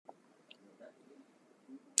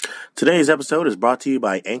Today's episode is brought to you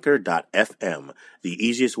by Anchor.fm, the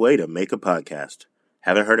easiest way to make a podcast.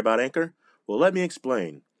 Haven't heard about Anchor? Well, let me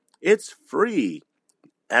explain. It's free.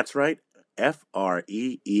 That's right,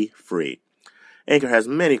 F-R-E-E, free. Anchor has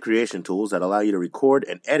many creation tools that allow you to record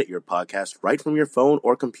and edit your podcast right from your phone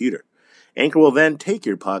or computer. Anchor will then take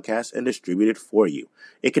your podcast and distribute it for you.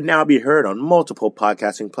 It can now be heard on multiple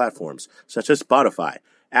podcasting platforms, such as Spotify,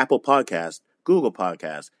 Apple Podcasts, Google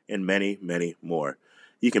Podcasts, and many, many more.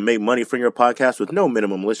 You can make money from your podcast with no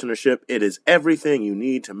minimum listenership. It is everything you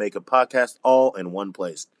need to make a podcast all in one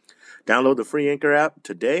place. Download the free Anchor app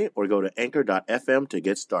today or go to Anchor.fm to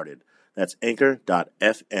get started. That's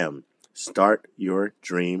Anchor.fm. Start your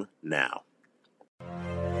dream now.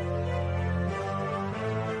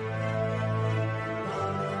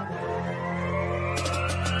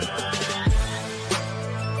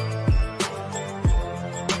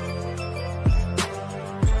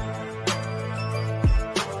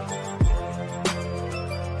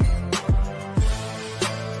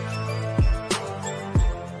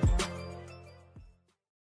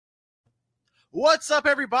 What's up,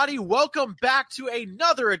 everybody? Welcome back to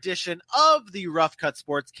another edition of the Rough Cut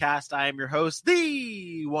Sportscast. I am your host,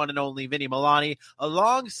 the one and only Vinny Milani,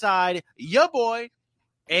 alongside your boy,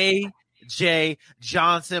 AJ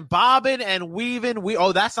Johnson, bobbing and weaving.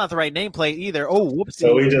 Oh, that's not the right nameplate either. Oh, whoopsie.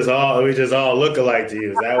 So we just all look alike to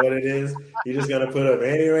you. Is that what it is? You're just gonna put up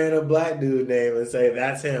any random black dude name and say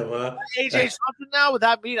that's him, huh? AJ Johnson now? Would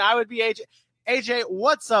that mean I would be AJ? AJ,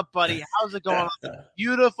 what's up, buddy? How's it going on?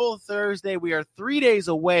 Beautiful Thursday. We are 3 days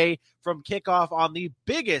away from kickoff on the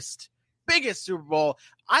biggest Super Bowl.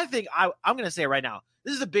 I think I'm going to say it right now.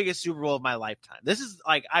 This is the biggest Super Bowl of my lifetime. This is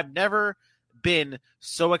like, I've never been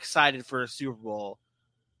so excited for a Super Bowl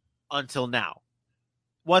until now.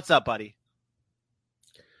 What's up, buddy?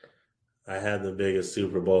 I had the biggest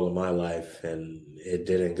Super Bowl of my life, and it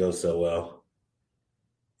didn't go so well.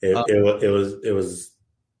 It was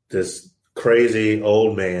this crazy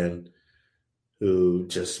old man who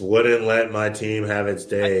just wouldn't let my team have its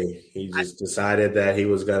day. He just decided that he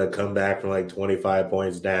was going to come back from like 25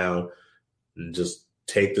 points down and just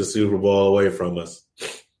take the Super Bowl away from us.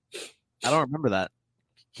 I don't remember that.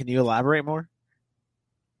 Can you elaborate more?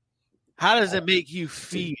 How does it make you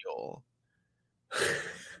feel?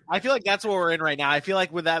 I feel like that's what we're in right now. I feel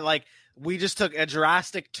like with that, like, we just took a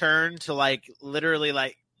drastic turn to like literally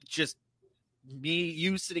like just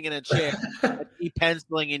you sitting in a chair and me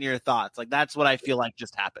penciling in your thoughts. Like, that's what I feel like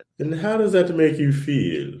just happened. And how does that make you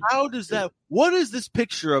feel? What is this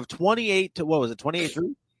picture of 28 to, what was it,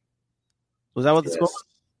 28-3? Was that what the score was?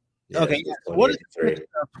 Yes, okay. Yes. What is the picture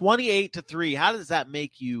of 28-3? How does that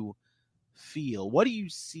make you feel? What do you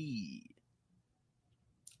see?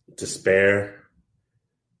 Despair,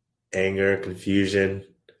 anger, confusion.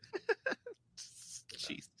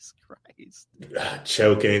 Jesus Christ.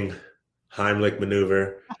 Choking. Heimlich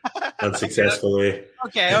maneuver unsuccessfully.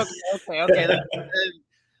 Okay.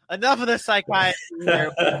 Enough of the psychiatry here.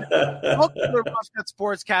 Welcome to the Rough Cut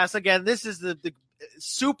Sportscast. Again, this is the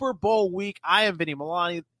Super Bowl week. I am Vinny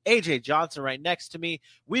Milani, AJ Johnson right next to me.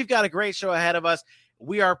 We've got a great show ahead of us.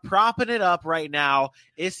 We are propping it up right now.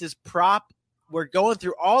 This is prop. We're going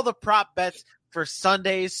through all the prop bets for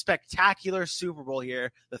Sunday's spectacular Super Bowl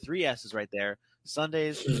here. The 3 S's right there.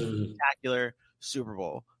 Sunday's spectacular Super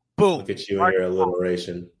Bowl. Boom. Look at you and your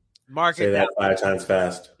alliteration. Say that 5 times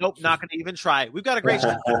fast. Nope, not going to even try. We've got a great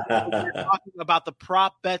show. We're talking about the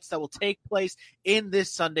prop bets that will take place in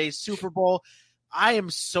this Sunday's Super Bowl. I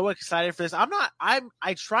am so excited for this. I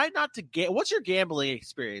try not to get. What's your gambling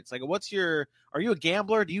experience? Like, are you a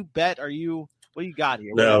gambler? Do you bet? What do you got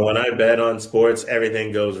here? No, when I bet on sports,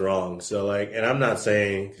 everything goes wrong. So and I'm not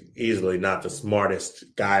saying easily not the smartest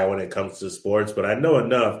guy when it comes to sports, but I know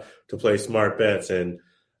enough to play smart bets. And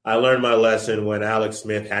I learned my lesson when Alex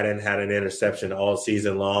Smith hadn't had an interception all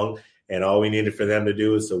season long, and all we needed for them to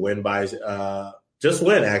do was to win by just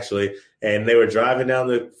win, actually. And they were driving down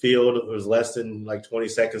the field. It was less than like 20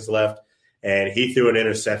 seconds left, and he threw an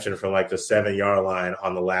interception from like the 7-yard line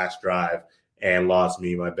on the last drive and lost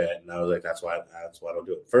me my bet. And I was like, that's why I don't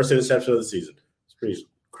do it. First interception of the season. It's pretty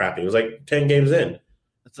crappy. It was like 10 games in.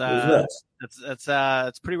 It was nuts.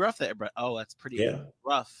 It's pretty rough there, but that's pretty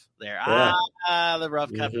rough there. Yeah. The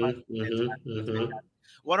rough cut.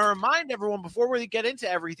 Want to remind everyone before we get into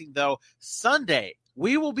everything, though, Sunday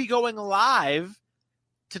we will be going live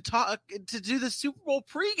to do the Super Bowl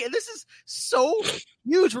pregame. This is so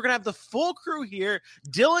huge. We're gonna have the full crew here: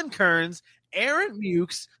 Dylan Kearns, Aaron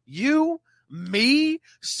Mukes, you, me,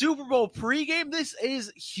 Super Bowl pregame. This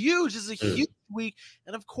is huge. This is a huge week.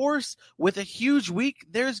 And of course, with a huge week,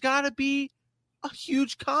 there's got to be a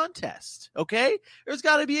huge contest, okay? There's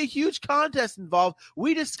got to be a huge contest involved.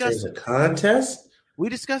 There's a contest? We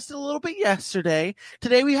discussed it a little bit yesterday.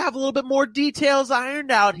 Today we have a little bit more details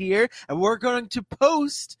ironed out here, and we're going to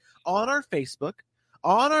post on our Facebook,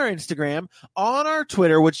 on our Instagram, on our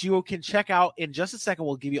Twitter, which you can check out in just a second.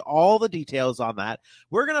 We'll give you all the details on that.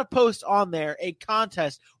 We're going to post on there a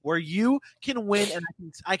contest where you can win, and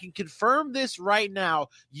I can confirm this right now.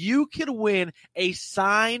 You can win a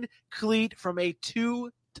signed cleat from a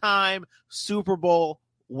 2-time Super Bowl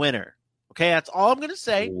winner. Okay, that's all I'm going to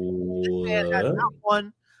say. This man has not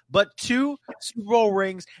one, but 2 Super Bowl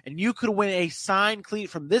rings, and you could win a signed cleat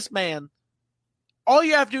from this man. All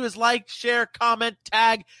you have to do is like, share, comment,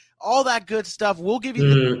 tag, all that good stuff. We'll give you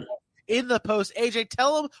the in the post. AJ,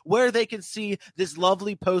 tell them where they can see this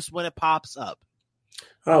lovely post when it pops up.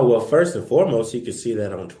 Oh, well, first and foremost, you can see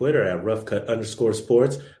that on Twitter at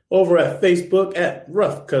roughcut_sports, over at Facebook at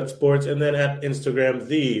Rough Cut Sports, and then at Instagram,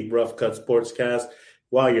 the Rough Cut Sportscast.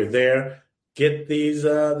 While you're there, get this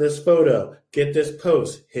photo, get this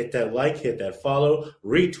post, hit that like, hit that follow,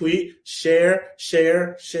 retweet, share,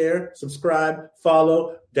 subscribe,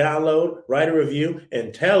 follow, download, write a review,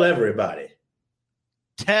 and tell everybody.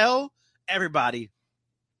 Tell everybody.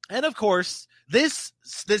 And of course, this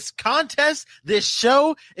contest, this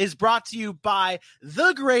show is brought to you by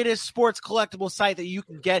the greatest sports collectible site that you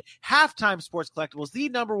can get, Halftime Sports Collectibles, the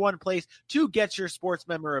 #1 place to get your sports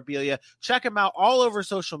memorabilia. Check them out all over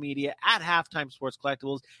social media at Halftime Sports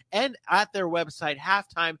Collectibles and at their website,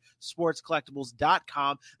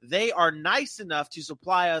 halftimesportscollectibles.com. They are nice enough to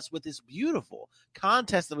supply us with this beautiful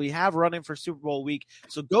contest that we have running for Super Bowl week.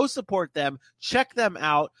 So go support them. Check them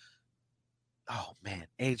out. Oh man,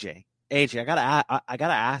 AJ, I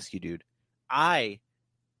gotta ask you, dude. I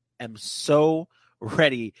am so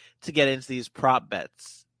ready to get into these prop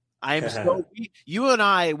bets. I am so. You and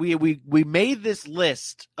I, we made this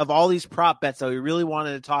list of all these prop bets that we really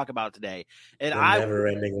wanted to talk about today, and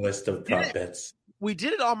never-ending list of prop bets. We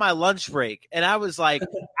did it on my lunch break, and I was like,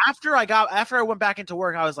 after I went back into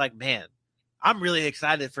work, I was like, man, I'm really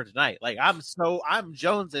excited for tonight. Like I'm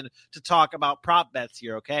jonesing to talk about prop bets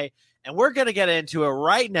here, okay? And we're going to get into it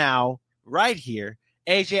right now, right here.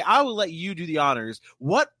 AJ, I will let you do the honors.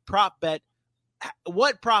 What prop bet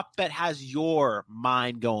has your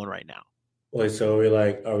mind going right now? Wait, so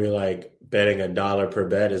are we like betting $1 per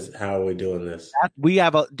bet? Is how are we doing this? We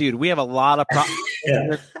have a lot of prop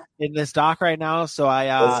in this doc right now. So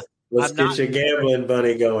let's get your gambling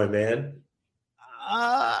bunny going, man.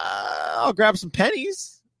 I'll grab some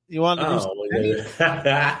pennies. You want to do some pennies?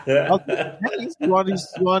 Pennies? You want to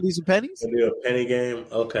do some pennies? We'll do a penny game?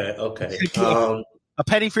 Okay. A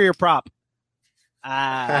penny for your prop. See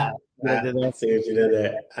what you did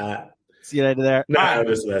there. See what I did there? No, I'm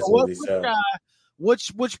just messing with you.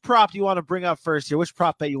 Which prop do you want to bring up first here? Which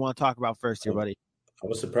prop bet you want to talk about first here, buddy? I'm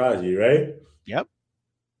going to surprise you, right? Yep.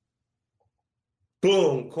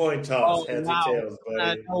 Boom, coin toss, heads and tails, buddy.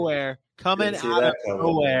 Out of nowhere. Coming out of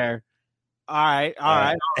nowhere. All right.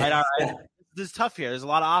 This is tough here. There's a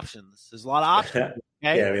lot of options. Okay?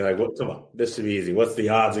 Yeah, I mean, like, come on. This should be easy. What's the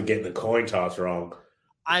odds of getting the coin toss wrong?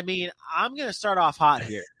 I mean, I'm going to start off hot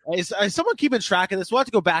here. Is someone keeping track of this? We'll have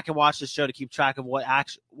to go back and watch the show to keep track of what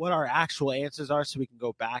our actual answers are so we can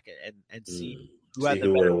go back and see who had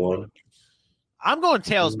the better one. I'm going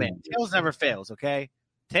tails, man. Tails never fails, okay?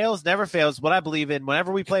 Tails never fails. What I believe in.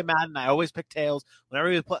 Whenever we play Madden, I always pick tails. Whenever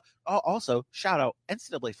we play, also shout out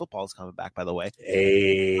NCAA football is coming back. By the way,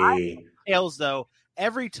 hey, tails though.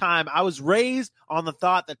 Every time I was raised on the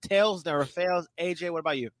thought that tails never fails. AJ, what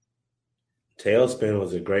about you? Tailspin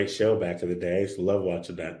was a great show back in the day. I used to love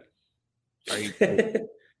watching that. Are you? All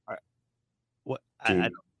right. What? I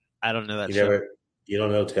don't know that show. You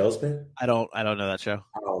don't know Tailspin? I don't know that show.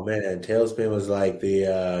 Oh man, Tailspin was like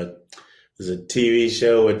it was a TV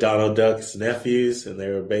show with Donald Duck's nephews, and they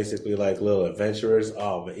were basically like little adventurers.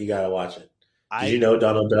 Oh, man, you gotta watch it. Did you know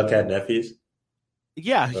Donald Duck had nephews?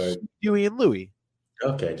 Yeah, Huey and Louie.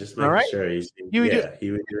 Okay, just making sure. Huey and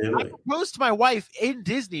Louie. I proposed to my wife in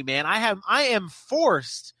Disney, man. I am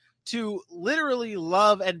forced to literally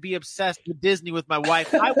love and be obsessed with Disney with my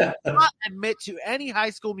wife. I will not admit to any High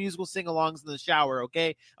School Musical sing-alongs in the shower,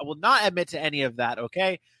 okay? I will not admit to any of that,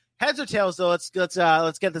 okay? Heads or tails, though? Let's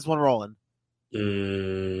get this one rolling.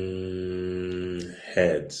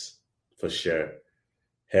 Heads, for sure.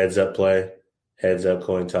 Heads up play, heads up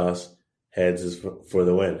coin toss. Heads is for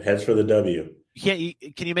the win. Heads for the W. Can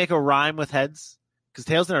you make a rhyme with heads? Because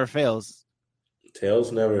tails never fails.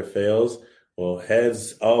 Tails never fails. Well,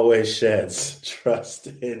 heads always sheds. Trust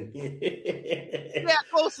in you. Yeah,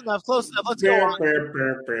 close enough. Let's go on.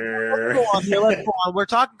 Let's go on. We're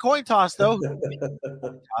talking coin toss, though.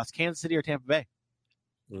 Toss, Kansas City or Tampa Bay?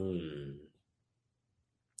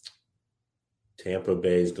 Tampa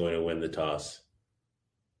Bay is going to win the toss.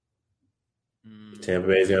 Tampa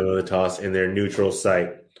Bay is going to win the toss in their neutral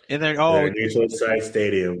site. In their neutral site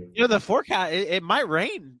stadium. The forecast, it might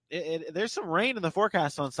rain. There's some rain in the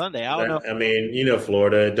forecast on Sunday. I don't know. I mean,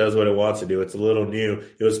 Florida, it does what it wants to do. It's a little new.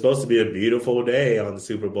 It was supposed to be a beautiful day on the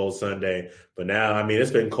Super Bowl Sunday. But now, I mean,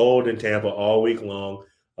 it's been cold in Tampa all week long.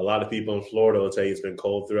 A lot of people in Florida will tell you it's been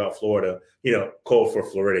cold throughout Florida. Cold for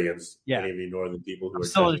Floridians. Yeah. Any of you northern people who I'm are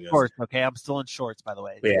still in shorts, us. okay? I'm still in shorts, by the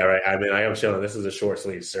way. Yeah, right. I mean, I am chilling. This is a short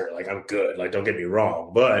sleeve shirt. Like, I'm good. Like, don't get me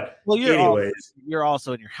wrong. But you're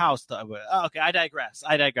also in your house, though. Okay, I digress.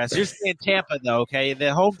 You're staying Tampa, though, okay?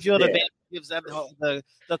 The home field advantage gives them the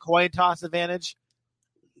coin toss advantage.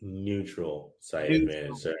 Neutral site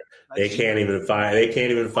advantage, sir. They can't even fire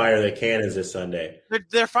their cannons this Sunday.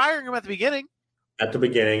 They're firing them at the beginning. At the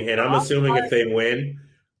beginning, and I'm assuming if they win,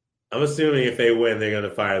 they're going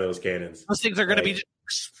to fire those cannons. Those things are going to be.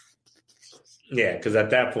 Yeah, because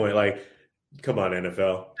at that point, like, come on,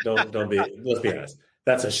 NFL, don't be. Let's be honest.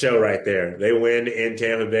 That's a show right there. They win in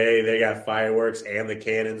Tampa Bay. They got fireworks and the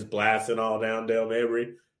cannons blasting all down Del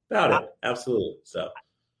Mabry. About it, absolutely. So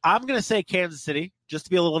I'm going to say Kansas City, just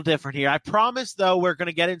to be a little different here. I promise, though, we're going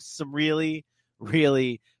to get into some really,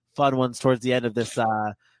 really fun ones towards the end of this.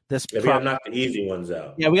 We got to knock the easy ones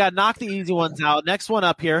out. Yeah, we got to knock the easy ones out. Next one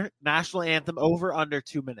up here, national anthem over under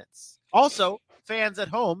 2 minutes. Also, fans at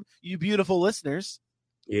home, you beautiful listeners.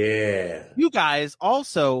 Yeah. You guys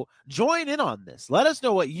also join in on this. Let us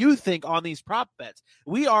know what you think on these prop bets.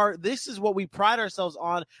 This is what we pride ourselves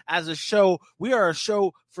on as a show. We are a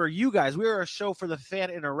show for you guys. We are a show for the fan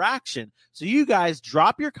interaction. So you guys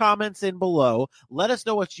drop your comments in below. Let us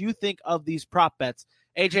know what you think of these prop bets.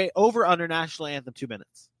 AJ, over under national anthem 2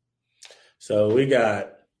 minutes. So we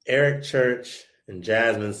got Eric Church and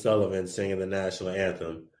Jasmine Sullivan singing the national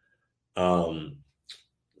anthem.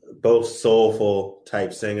 Both soulful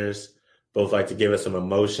type singers. Both like to give us some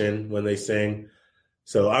emotion when they sing.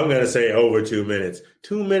 So I'm going to say over 2 minutes.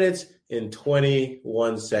 2 minutes and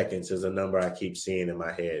 21 seconds is a number I keep seeing in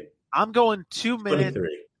my head. I'm going 2 minutes.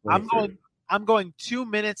 23. I'm going 2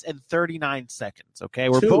 minutes and 39 seconds. Okay,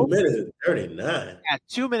 we're 2 minutes and 39. Yeah,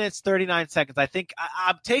 2 minutes 39 seconds. I think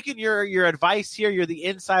I'm taking your advice here. You're the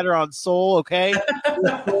insider on Soul. Okay,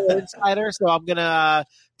 insider. So I'm gonna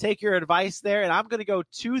take your advice there, and I'm gonna go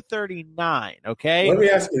 2:39. Okay. Let me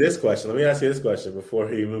ask you this question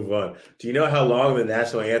before you move on. Do you know how long the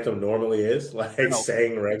national anthem normally is? Like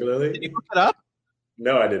sang regularly? Did you look it up?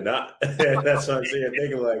 No, I did not. That's what I'm saying.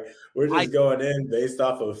 Thinking like we're just going in based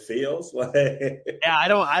off of feels. Like, yeah, I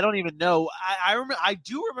don't even know. I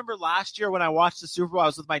do remember last year when I watched the Super Bowl. I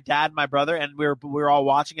was with my dad and my brother, and we were all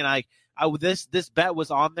watching. And this bet was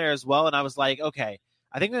on there as well. And I was like, okay,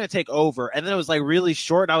 I think I'm gonna take over. And then it was like really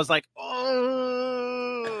short, and I was like,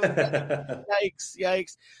 oh,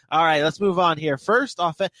 yikes! All right, let's move on here. First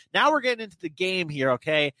off, now we're getting into the game here.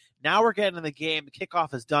 Okay, now we're getting in the game. The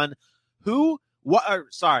kickoff is done.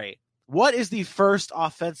 What is the first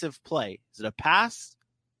offensive play? Is it a pass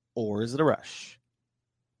or is it a rush?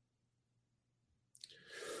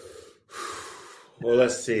 Well,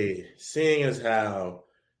 let's see. Seeing as how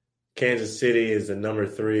Kansas City is the number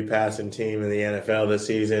 3 passing team in the NFL this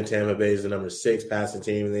season, Tampa Bay is the number 6 passing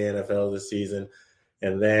team in the NFL this season.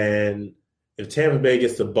 And then if Tampa Bay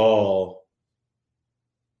gets the ball,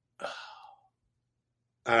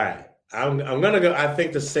 all right. I'm going to go. I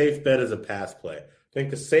think the safe bet is a pass play.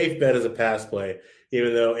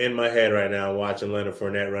 Even though in my head right now I'm watching Leonard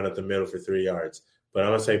Fournette run up the middle for 3 yards. But I'm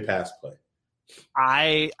going to say pass play.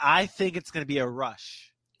 I think it's going to be a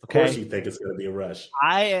rush. Okay? Of course you think it's going to be a rush.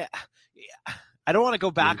 I don't want to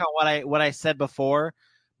go back on what I said before,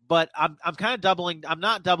 but I'm kind of doubling. I'm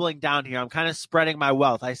not doubling down here. I'm kind of spreading my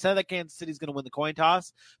wealth. I said that Kansas City's going to win the coin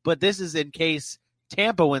toss, but this is in case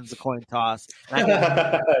Tampa wins the coin toss. You're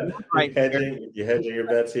hedging your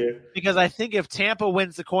bets here? Because I think if Tampa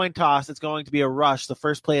wins the coin toss, it's going to be a rush, the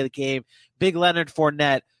first play of the game. Big Leonard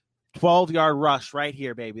Fournette, 12-yard rush right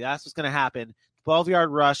here, baby. That's what's going to happen. 12-yard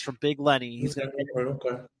rush from Big Lenny. He's going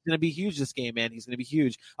to be huge this game, man. He's going to be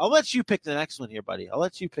huge. I'll let you pick the next one here, buddy. I'll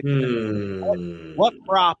let you pick the next one. What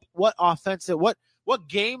prop, what offensive, what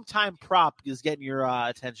game time prop is getting your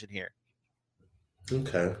attention here?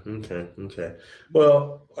 Okay.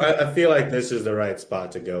 Well, I feel like this is the right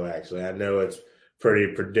spot to go, actually. I know it's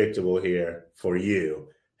pretty predictable here for you.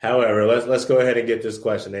 However, let's go ahead and get this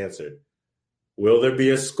question answered. will there be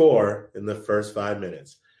a score in the first 5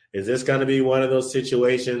 minutes? Is this going to be one of those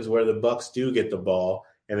situations where the Bucks do get the ball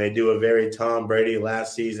and they do a very Tom Brady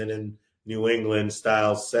last season in New England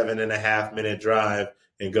style 7.5-minute drive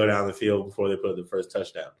and go down the field before they put the first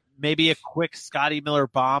touchdown? Maybe a quick Scotty Miller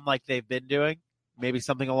bomb like they've been doing. Maybe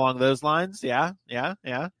something along those lines. Yeah. Your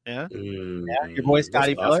boy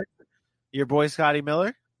Scotty Miller. Your boy Scotty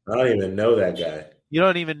Miller. I don't even know that guy. You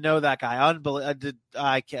don't even know that guy. Unbelievable.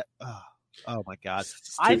 I can't. Oh my God.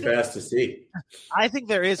 It's too fast to see. I think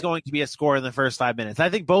there is going to be a score in the first 5 minutes. I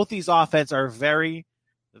think both these offenses are very,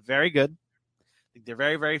 very good. I think they're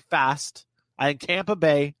very, very fast. I think Tampa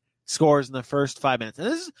Bay scores in the first 5 minutes. And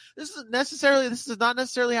this does not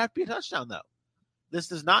necessarily have to be a touchdown, though. This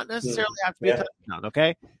does not necessarily have to be a touchdown,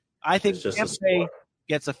 okay? I think Tampa Bay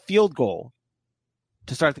gets a field goal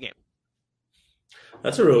to start the game.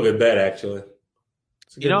 That's a real good bet, actually.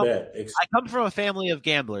 It's a good bet. I come from a family of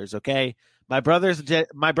gamblers, okay? My brother is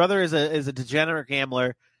a degenerate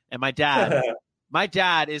gambler, and my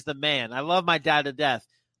dad is the man. I love my dad to death.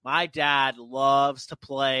 My dad loves to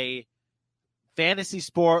play fantasy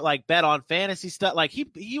sport, like bet on fantasy stuff. Like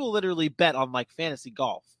he will literally bet on like fantasy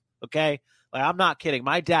golf, okay? Like I'm not kidding.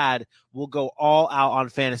 My dad will go all out on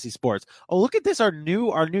fantasy sports. Oh, look at this, our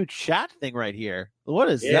new chat thing right here. What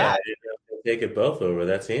is that? Take it both over.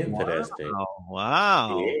 That's interesting.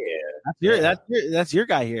 Wow. Yeah. That's your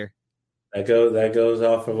guy here. That goes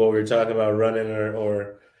off of what we were talking about, running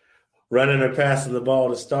or passing the ball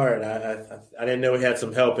to start. I didn't know we had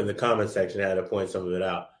some help in the comment section. I had to point some of it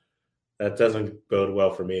out. That doesn't bode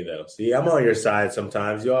well for me, though. See, I'm on your side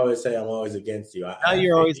sometimes. You always say I'm always against you.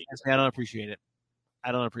 You're always against me. I don't appreciate it.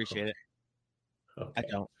 Okay.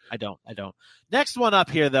 I don't. Next one up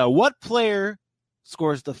here, though. What player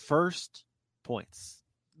scores the first points?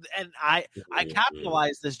 And I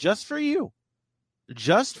capitalized this just for you.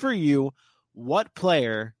 Just for you. What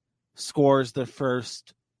player scores the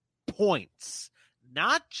first points?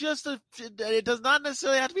 Not just it does not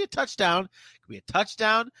necessarily have to be a touchdown. It could be a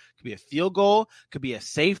touchdown, it could be a field goal, it could be a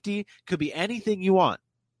safety, it could be anything you want.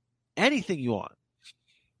 Anything you want.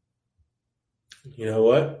 You know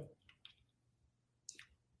what?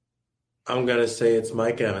 I'm going to say it's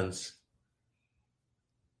Mike Evans.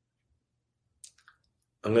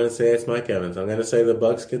 I'm going to say the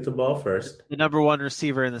Bucks get the ball first. The number one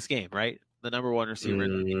receiver in this game, right? The number one receiver.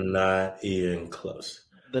 Not even close.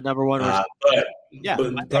 The number one receiver.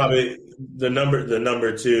 But probably the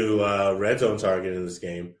number two red zone target in this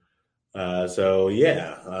game.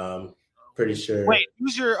 Pretty sure. Wait,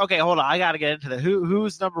 okay, hold on. I got to get into that.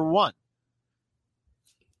 Who's number one?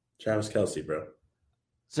 Travis Kelce, bro.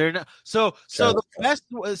 So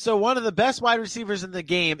one of the best wide receivers in the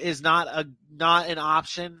game is not an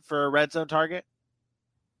option for a red zone target.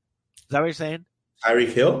 Is that what you're saying?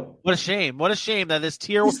 Tyreek Hill? What a shame. What a shame that this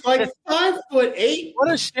tier He's like 5'8".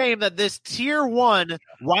 What a shame that this tier one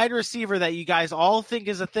wide receiver that you guys all think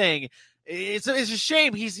is a thing. It's a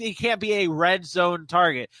shame he can't be a red zone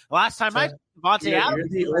target. Last time Devontae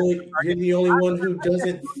Adams, you're the only one who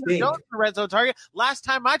doesn't think a red zone target. Last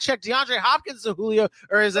time I checked, DeAndre Hopkins is a Julio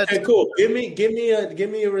or is a okay, cool. Give me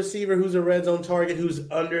a receiver who's a red zone target who's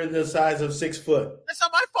under the size of 6 foot. That's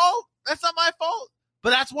not my fault. But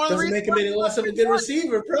that's one of the reasons. Doesn't make him any less of a good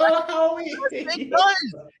receiver, bro. How are we? It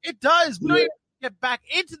does. We don't even get back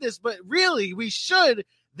into this, but really, we should.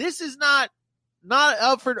 This is not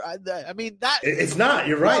up for. I mean that it's not.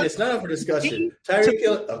 You're right. It's not up for discussion. Tyreek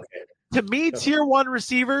Hill. Okay. To me, tier one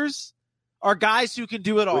receivers are guys who can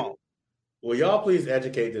do it all. Will y'all please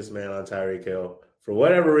educate this man on Tyreek Hill? For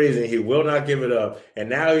whatever reason, he will not give it up. And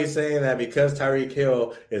now he's saying that because Tyreek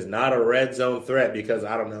Hill is not a red zone threat because,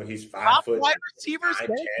 I don't know, he's 5 foot. Top wide receivers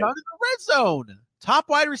get it done in the red zone. Top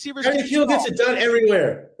wide receivers. Tyreek Hill gets it done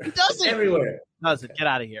everywhere. He doesn't. Everywhere. Doesn't. Get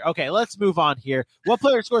out of here. Okay, let's move on here. What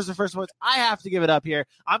player scores the first points? I have to give it up here.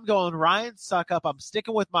 I'm going Ryan Suckup. I'm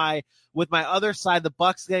sticking with my other side. The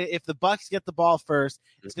Bucks. If the Bucks get the ball first,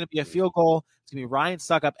 it's going to be a field goal. It's going to be Ryan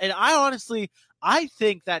Suckup. And I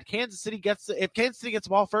think that if Kansas City gets the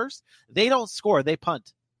ball first, they don't score. They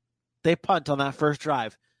punt. They punt on that first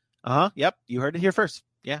drive. Yep. You heard it here first.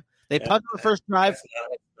 Yeah. They punt on the first drive.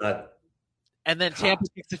 And then Tampa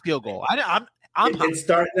kicks the field goal.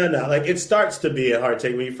 It starts to be a hard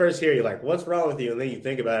take. When you first hear it, you're like, what's wrong with you? And then you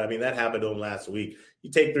think about it. I mean, that happened to them last week. You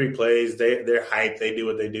take 3 plays, they're hyped, they do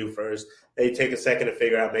what they do first. They take a second to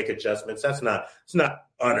figure out, make adjustments. It's not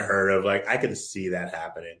unheard of. Like, I can see that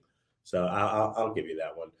happening. So I'll give you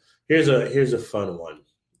that one. Here's a fun one.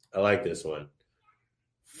 I like this one.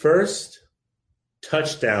 First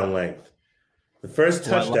touchdown length. The first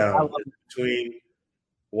touchdown is between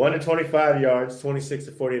 1 to 25 yards, 26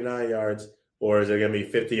 to 49 yards, or is it going to be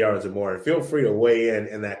 50 yards or more? And feel free to weigh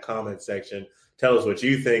in that comment section. Tell us what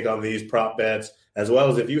you think on these prop bets, as well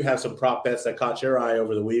as if you have some prop bets that caught your eye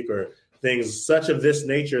over the week or things such of this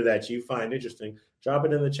nature that you find interesting. Drop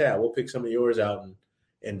it in the chat. We'll pick some of yours out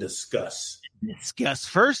and discuss.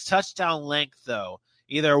 First touchdown length, though.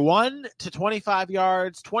 Either 1 to 25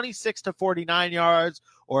 yards, 26 to 49 yards,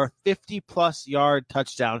 or a 50-plus yard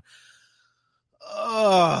touchdown.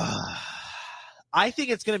 I think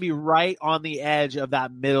it's going to be right on the edge of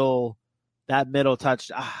that middle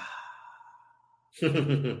touchdown.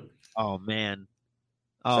 Oh, man.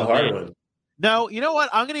 Oh, it's a hard one. No, you know what?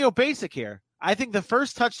 I'm going to go basic here. I think the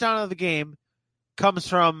first touchdown of the game comes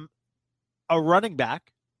from a running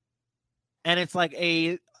back, and it's like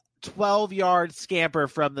a 12-yard scamper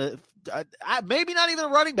from the maybe not even a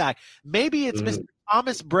running back. Maybe it's Mr.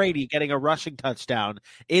 Thomas Brady getting a rushing touchdown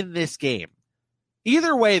in this game.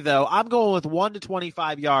 Either way, though, I'm going with 1 to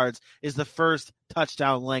 25 yards is the first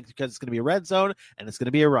touchdown length because it's going to be a red zone and it's going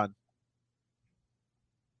to be a run.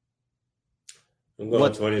 I'm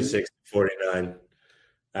going 26 to 49.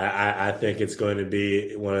 I think it's going to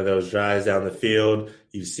be one of those drives down the field.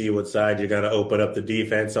 You see what side you're going to open up the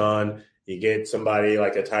defense on. You get somebody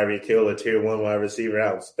like a Tyreek Hill, a tier 1 wide receiver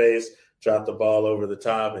out in space, drop the ball over the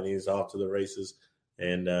top, and he's off to the races.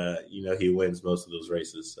 And, he wins most of those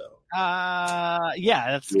races. So,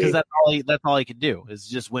 yeah, that's because that's all he can do is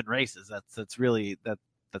just win races. That's really it,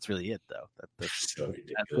 though. That's so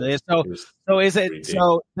ridiculous. So is it ridiculous.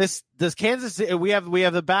 So this does Kansas City? We have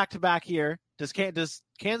the back-to-back here. Does Kansas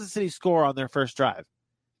City score on their first drive?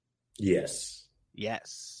 Yes.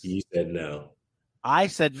 You said no. I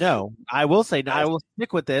said no. I will say no. I will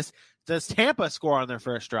stick with this. Does Tampa score on their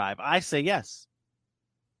first drive? I say yes.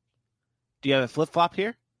 Do you have a flip-flop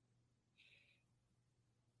here?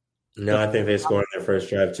 No, I think they score on their first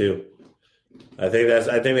drive too. I think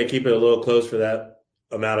they keep it a little close for that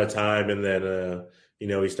amount of time, and then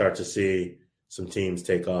we start to see some teams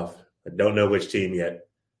take off. I don't know which team yet.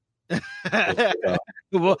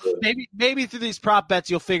 Well, maybe through these prop bets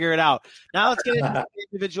you'll figure it out. Now let's get into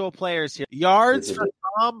individual players here. Yards for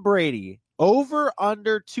Tom Brady. Over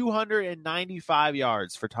under 295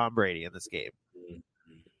 yards for Tom Brady in this game.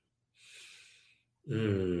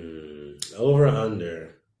 Over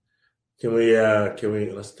under. Can we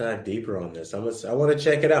let's dive deeper on this. I want to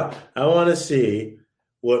check it out. I want to see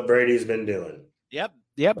what Brady's been doing. Yep.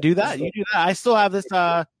 Do that. You do that. I still have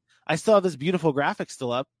this beautiful graphic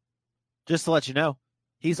still up. Just to let you know.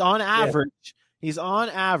 He's on average.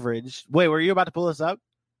 Wait, were you about to pull this up?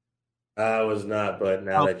 I was not, but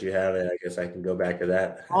now that you have it, I guess I can go back to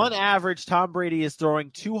that. On average, Tom Brady is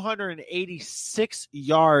throwing 286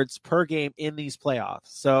 yards per game in these playoffs.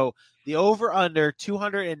 So the over-under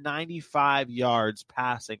 295 yards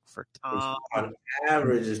passing for Tom. On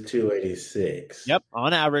average is 286. Yep,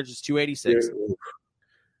 on average is 286.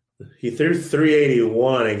 He threw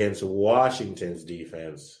 381 against Washington's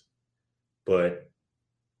defense, but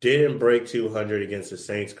didn't break 200 against the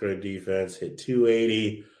Saints' good defense. Hit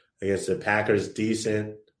 280 against the Packers'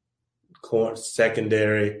 decent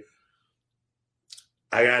secondary.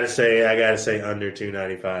 I gotta say under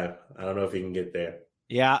 295. I don't know if he can get there.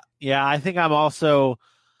 Yeah. I think I'm also.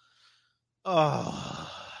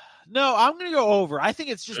 No, I'm going to go over. I think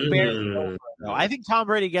it's just barely over. No, I think Tom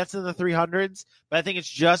Brady gets in the 300s, but I think it's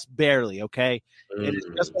just barely. Okay. It is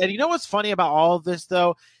just, and you know what's funny about all of this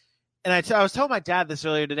though, and I was telling my dad this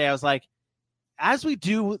earlier today. I was like, as we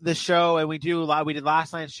do the show and we did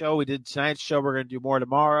last night's show, we did tonight's show. We're going to do more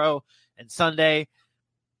tomorrow and Sunday.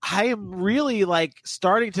 I am really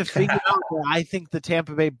starting to figure out that I think the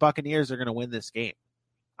Tampa Bay Buccaneers are going to win this game.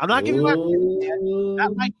 I'm not giving my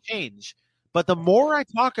that might change, but the more I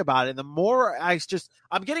talk about it, the more I'm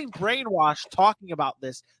getting brainwashed talking about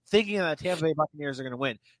this, thinking that the Tampa Bay Buccaneers are going to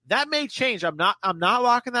win. That may change. I'm not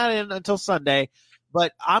locking that in until Sunday.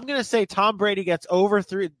 But I'm going to say Tom Brady gets over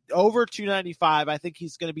 295. I think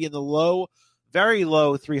he's going to be in the very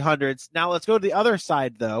low 300s. Now let's go to the other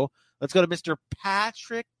side, though. Let's go to Mr.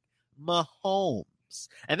 Patrick Mahomes.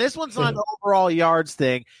 And this one's not an overall yards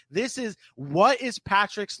thing. This is what is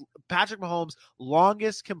Patrick Mahomes'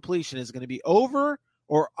 longest completion is going to be over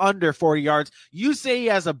or under 40 yards. You say he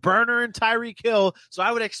has a burner in Tyreek Hill, so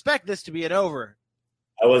I would expect this to be an over.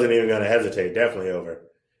 I wasn't even going to hesitate. Definitely over.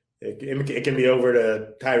 It can be over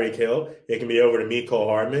to Tyreek Hill. It can be over to Mecole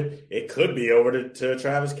Hardman. It could be over to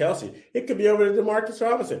Travis Kelce. It could be over to Demarcus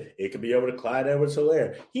Robinson. It could be over to Clyde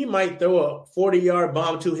Edwards-Helaire. He might throw a 40-yard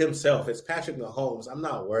bomb to himself. It's Patrick Mahomes. I'm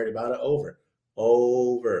not worried about it. Over.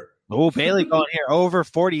 Oh, Bailey going here over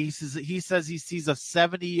 40. He says he sees a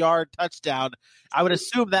 70-yard touchdown. I would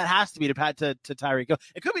assume that has to be to Tyreek Hill.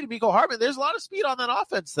 It could be to Mecole Hardman. There's a lot of speed on that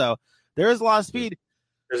offense, though. There is a lot of speed.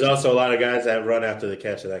 There's also a lot of guys that run after the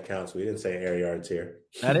catch, and that counts. We didn't say air yards here.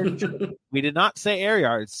 That is true. We did not say air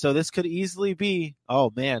yards, so this could easily be.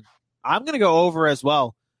 Oh man, I'm going to go over as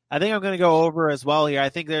well. I think I'm going to go over as well here. I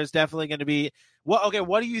think there's definitely going to be. What? Okay,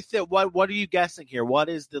 what do you think? What are you guessing here? What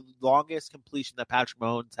is the longest completion that Patrick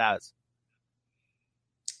Mahomes has?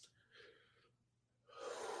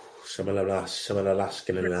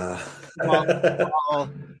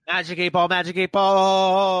 Magic 8 ball.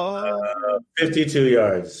 52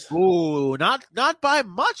 yards. Ooh, not by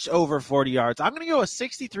much over 40 yards. I'm going to go a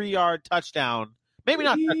 63-yard touchdown. Maybe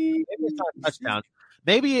not. Maybe it's not a touchdown.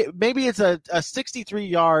 Maybe it's a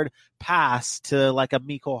 63-yard pass to like a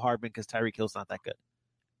Mecole Hardman because Tyreek Hill's not that good.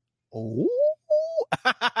 Ooh.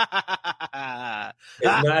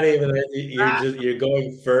 It's not even. You're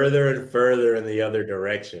going further and further in the other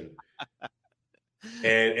direction.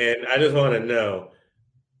 And I just want to know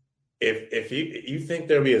if you think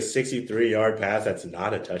there'll be a 63-yard pass that's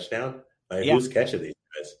not a touchdown. Like, who's catching these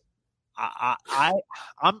guys?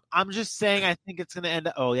 I'm just saying. I think it's going to end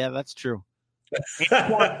up. Oh yeah, that's true.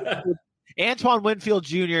 Antoine Winfield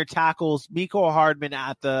Jr. tackles Mecole Hardman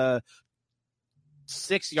at the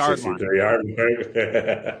 6-yard line.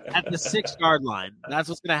 At the 6-yard line. That's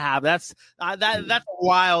what's going to happen. That's a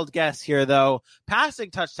wild guess here, though. Passing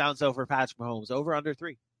touchdowns over Patrick Mahomes, over under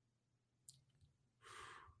 3.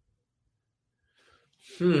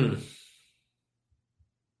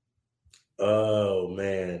 Oh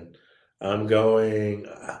man, I'm going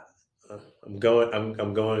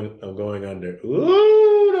under.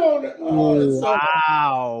 Ooh,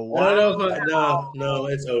 wow. No,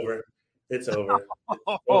 it's over. It's over.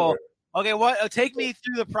 Okay, what? Take me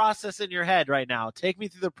through the process in your head right now. Take me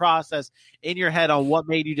through the process in your head on what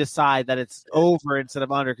made you decide that it's over instead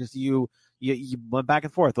of under, because you went back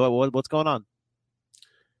and forth. What's going on?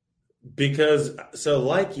 Because, so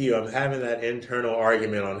like you, I'm having that internal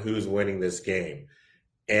argument on who's winning this game.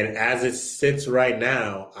 And as it sits right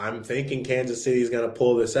now, I'm thinking Kansas City is going to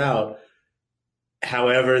pull this out.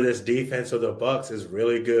 However, this defense of the Bucs is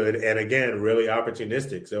really good and, again, really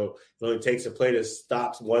opportunistic. So it only takes a play to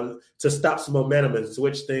stop some momentum and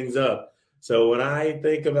switch things up. So when I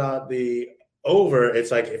think about the over, it's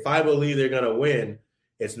like if I believe they're going to win,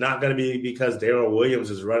 it's not going to be because Darrell Williams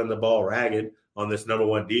is running the ball ragged on this number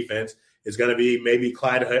one defense. It's going to be maybe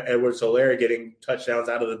Clyde Edwards-Helaire getting touchdowns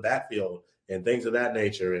out of the backfield and things of that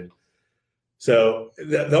nature. And so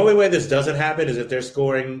the only way this doesn't happen is if they're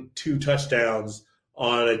scoring 2 touchdowns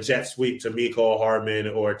on a jet sweep to Mecole Hardman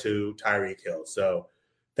or to Tyreek Hill. So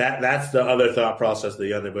that's the other thought process,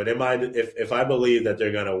 the other. But if I believe that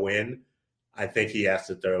they're going to win, I think he has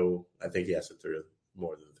to throw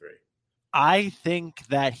more than 3. I think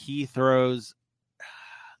that he throws.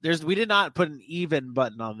 We did not put an even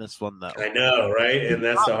button on this one, though. I know, right? And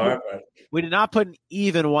that's the hard part. We did not put an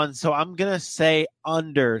even one, so I'm going to say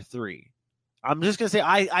under 3. I'm just going to say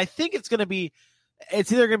I think it's either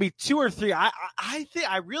going to be 2 or 3. I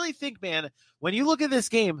really think, man, when you look at this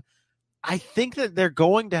game, I think that they're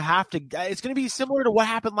going to have to – it's going to be similar to what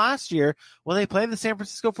happened last year when they played the San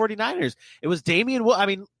Francisco 49ers. It was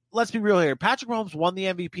let's be real here. Patrick Mahomes won the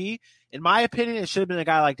MVP. In my opinion, it should have been a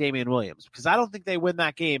guy like Damian Williams, because I don't think they win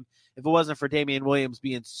that game if it wasn't for Damian Williams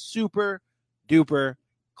being super duper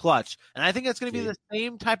clutch. And I think that's going to be the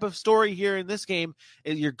same type of story here in this game.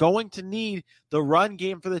 You're going to need the run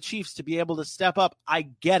game for the Chiefs to be able to step up. I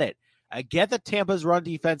get it. I get that Tampa's run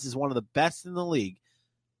defense is one of the best in the league.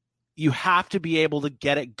 You have to be able to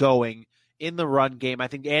get it going in the run game. I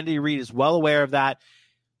think Andy Reid is well aware of that.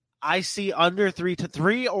 I see under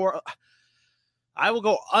 3 or I will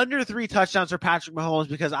go under 3 touchdowns for Patrick Mahomes,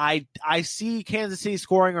 because I see Kansas City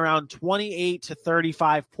scoring around 28 to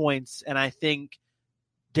 35 points, and I think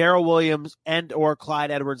Darrell Williams and or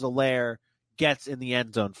Clyde Edwards-Helaire gets in the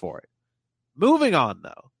end zone for it. Moving on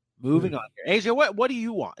here. AJ, what do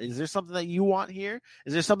you want? Is there something that you want here?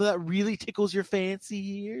 Is there something that really tickles your fancy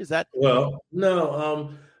here? Is that no?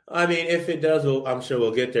 I mean, if it does, I'm sure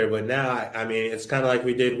we'll get there. But now, I mean, it's kind of like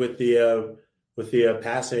we did with the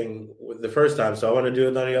passing the first time. So I want to do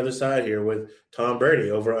it on the other side here with Tom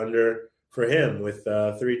Brady, over under for him with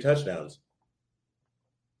 3 touchdowns.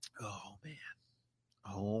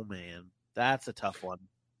 Oh man, that's a tough one.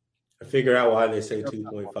 I figure out why they say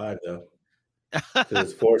 2.5 though,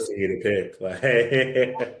 because it's forcing you to pick. Like,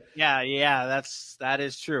 yeah, that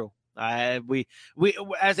is true. We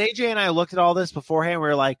as AJ and I looked at all this beforehand, we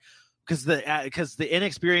were like, because the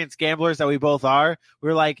inexperienced gamblers that we both are, we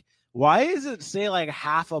were like, Why is it say like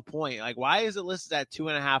half a point? Like, why is it listed at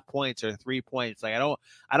 2.5 points or 3 points? Like,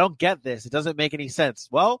 I don't get this. It doesn't make any sense.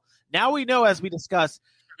 Well, now we know, as we discuss,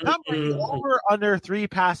 over under 3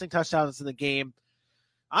 passing touchdowns in the game.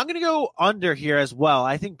 I'm going to go under here as well.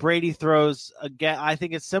 I think Brady throws again. I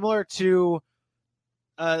think it's similar to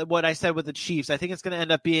what I said with the Chiefs. I think it's going to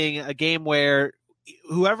end up being a game where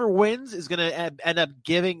whoever wins is going to end up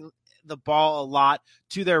giving the ball a lot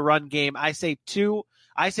to their run game. I say two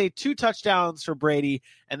touchdowns for Brady,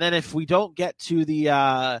 and then if we don't get to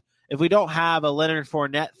the if we don't have a Leonard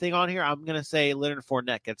Fournette thing on here, I'm going to say Leonard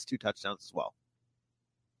Fournette gets 2 touchdowns as well.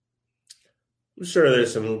 I'm sure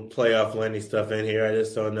there's some playoff Lenny stuff in here. I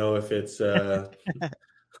just don't know if it's I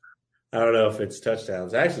don't know if it's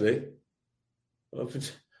touchdowns. Actually,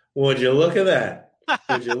 would you look at that?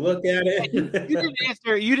 Would you look at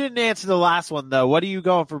it? You didn't answer the last one though. What are you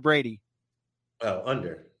going for Brady? Oh,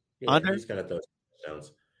 under. Yeah, under? He's gonna throw 2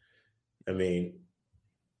 touchdowns. I mean,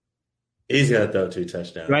 he's gonna throw 2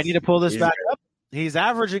 touchdowns. Do I need to pull this back up? He's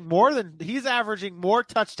averaging more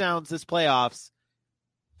touchdowns this playoffs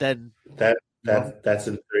than that's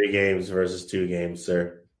in 3 games versus 2 games,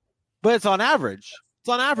 sir. But it's on average. It's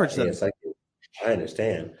on average. Yes, I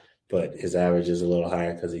understand, but his average is a little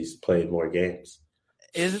higher because he's played more games.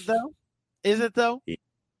 Is it though? Yeah.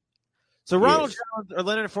 So Ronald Jones or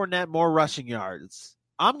Leonard Fournette more rushing yards.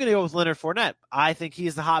 I'm going to go with Leonard Fournette. I think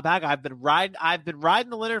he's the hot back. I've been riding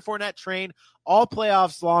the Leonard Fournette train all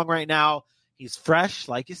playoffs long right now. He's fresh,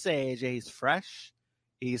 like you say, AJ. He's fresh.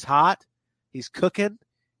 He's hot. He's cooking.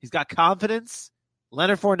 He's got confidence.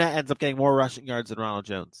 Leonard Fournette ends up getting more rushing yards than Ronald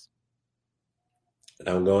Jones.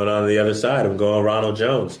 I'm going on the other side. I'm going Ronald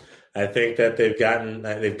Jones. I think that they've gotten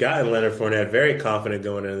Leonard Fournette very confident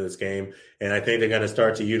going into this game, and I think they're going to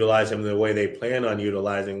start to utilize him the way they plan on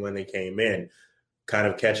utilizing when they came in, kind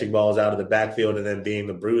of catching balls out of the backfield and then being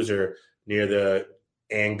the bruiser near the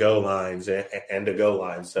and go lines and the go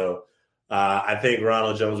line. So I think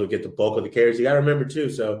Ronald Jones will get the bulk of the carries. You got to remember too.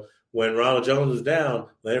 So when Ronald Jones was down,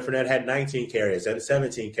 Leonard Fournette had 19 carries and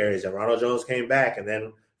 17 carries, and Ronald Jones came back, and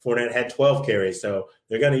then Fournette had 12 carries. So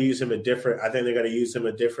they're going to use him I think they're going to use him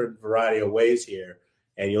a different variety of ways here.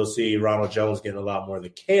 And you'll see Ronald Jones getting a lot more of the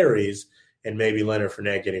carries and maybe Leonard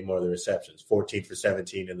Fournette getting more of the receptions, 14 for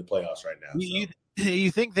 17 in the playoffs right now. You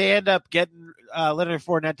think they end up getting Leonard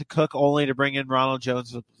Fournette to cook only to bring in Ronald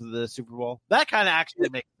Jones for the Super Bowl? That kind of actually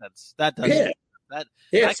makes sense. That does.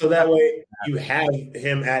 Yeah. So that way you have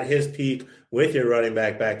him at his peak with your running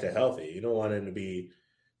back to healthy. You don't want him to be,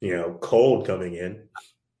 cold coming in.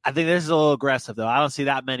 I think this is a little aggressive though. I don't see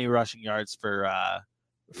that many rushing yards for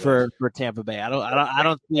Tampa Bay. I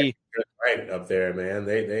don't see right up there, man.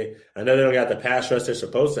 I know they don't got the pass rush they're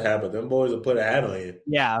supposed to have, but them boys will put a hat on you.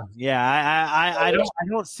 Yeah. I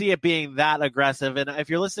don't see it being that aggressive. And if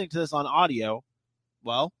you're listening to this on audio,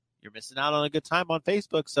 well, you're missing out on a good time on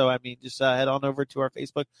Facebook. So I mean, just head on over to our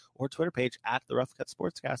Facebook or Twitter page at the Rough Cut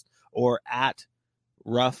Sportscast or at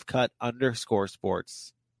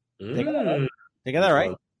roughcut_sports. They got that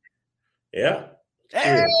right. Yeah.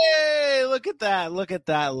 Hey, look at that.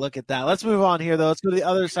 Let's move on here, though. Let's go to the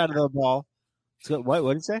other side of the ball. What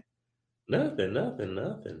did you say? Nothing.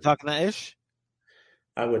 Talking that ish?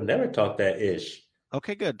 I would never talk that ish.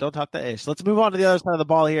 Okay, good. Don't talk that ish. Let's move on to the other side of the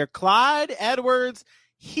ball here. Clyde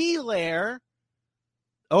Edwards-Helaire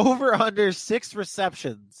over under 6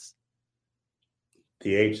 receptions.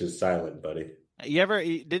 The H is silent, buddy.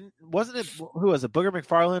 Wasn't it, who was it? Booger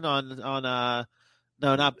McFarland on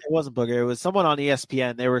no, it wasn't Booger. It was someone on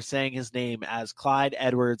ESPN. They were saying his name as Clyde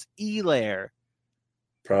Edwards-Helaire.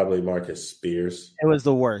 Probably Marcus Spears. It was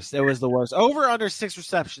the worst. Over under 6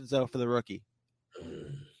 receptions, though, for the rookie.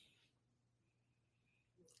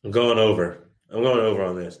 I'm going over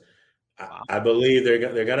on this. Wow. I believe they're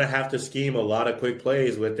going to have to scheme a lot of quick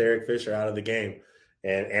plays with Derek Fisher out of the game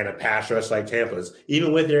and a pass rush like Tampa's.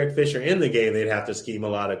 Even with Derek Fisher in the game, they'd have to scheme a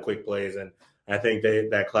lot of quick plays. And I think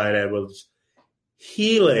that Clyde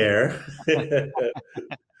Edwards-Helaire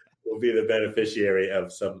will be the beneficiary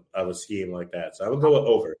of a scheme like that. So I would go with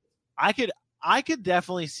over. I could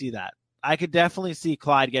definitely see that. I could definitely see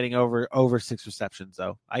Clyde getting over 6 receptions,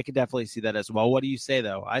 though. I could definitely see that as well. What do you say,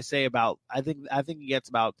 though? I think he gets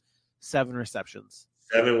about 7 receptions.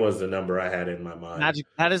 7 was the number I had in my mind.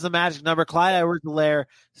 That is the magic number. Clyde Edwards-Helaire,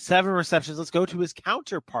 7 receptions. Let's go to his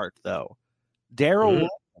counterpart, though. Darrell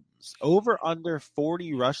Williams, over under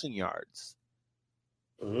 40 rushing yards.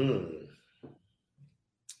 I'm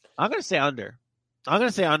going to say under. I'm going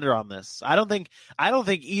to say under on this. I don't think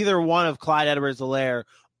either one of Clyde Edwards-Helaire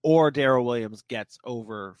or Darrell Williams gets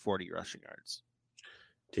over 40 rushing yards.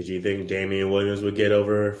 Did you think Damian Williams would get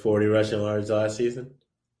over 40 rushing yards last season?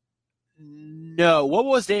 No. What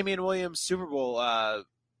was Damian Williams' Super Bowl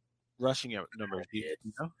rushing number? Do you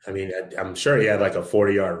know? I mean, I'm sure he had like a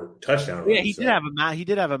 40-yard touchdown run. Yeah, he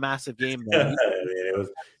did have a massive game. Though. I mean,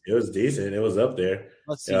 it was decent. It was up there.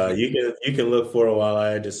 Let's see. You can look for a while.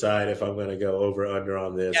 I decide if I'm going to go over under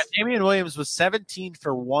on this. Yeah, Damian Williams was 17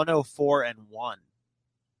 for 104 and 1.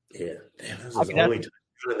 Yeah, damn, that was his only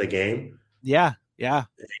touchdown in the game. Yeah.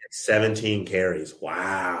 17 carries.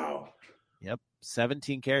 Wow. Yep,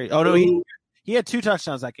 17 carries. Oh no, he had 2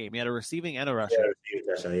 touchdowns that game. He had a receiving and a rushing. Yeah,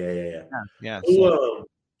 receiving touchdown. Yeah. Yeah.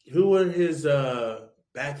 Who were his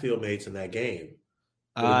backfield mates in that game?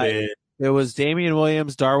 It was Damian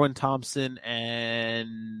Williams, Darwin Thompson,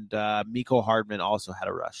 and Miko Hardman also had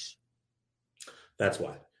a rush. That's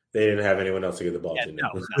why. They didn't have anyone else to get the ball to. No.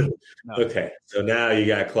 Okay, so now you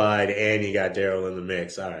got Clyde and you got Darrell in the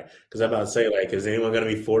mix. All right, because I'm about to say, like, is anyone going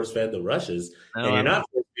to be force-fed the rushes? No, and you're not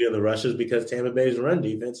force-fed the rushes because Tampa Bay's run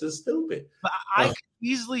defense is stupid. But I could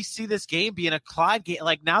easily see this game being a Clyde game.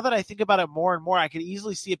 Like, now that I think about it more and more, I could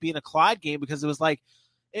easily see it being a Clyde game because it was like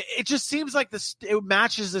it just seems like it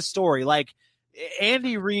matches the story. Like,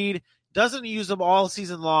 Andy Reid doesn't use them all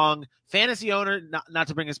season long. Fantasy owner, not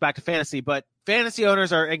to bring us back to fantasy, but fantasy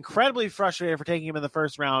owners are incredibly frustrated for taking him in the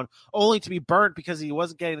first round, only to be burnt because he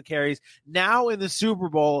wasn't getting the carries. Now in the Super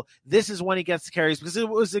Bowl, this is when he gets the carries because it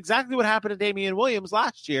was exactly what happened to Damian Williams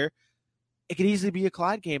last year. It could easily be a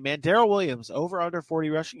Clyde game, man. Darrell Williams, over under 40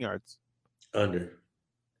 rushing yards. Under.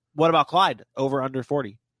 What about Clyde? Over under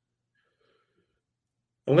 40.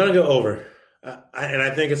 I'm going to go over. And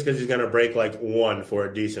I think it's because he's going to break like one for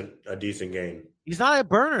a decent game. He's not a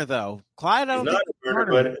burner, though. Clyde, I don't think he's not a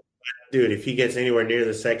burner, but dude, if he gets anywhere near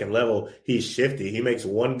the second level, he's shifty. He makes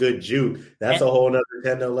one good juke. That's a whole another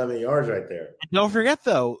 10 to 11 yards right there. And don't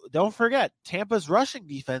forget, Tampa's rushing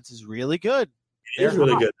defense is really good. It is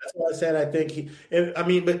really good. That's why I said I think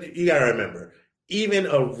but you got to remember, even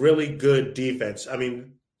a really good defense, I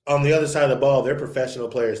mean, on the other side of the ball, they're professional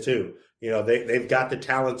players too. You know, they've got the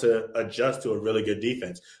talent to adjust to a really good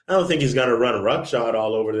defense. I don't think he's going to run a roughshod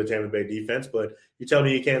all over the Tampa Bay defense, but you tell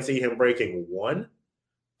me you can't see him breaking one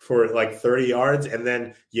for like 30 yards, and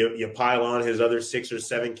then you pile on his other 6 or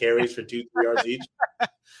 7 carries for 2-3 yards each.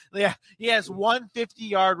 Yeah, he has one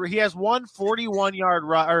 50-yard. He has one 41-yard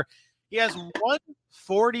or he has one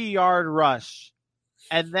 40-yard rush,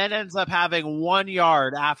 and then ends up having 1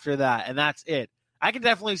 yard after that, and that's it. I can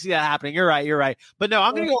definitely see that happening. You're right. But no,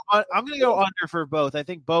 I'm gonna go under for both. I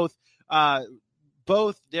think both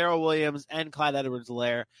Darrell Williams and Clyde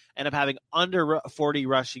Edwards-Helaire end up having under 40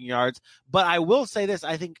 rushing yards. But I will say this: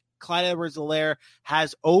 I think Clyde Edwards-Helaire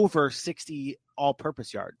has over 60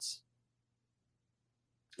 all-purpose yards.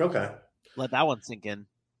 Okay, let that one sink in.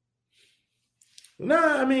 No,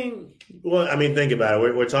 I mean, think about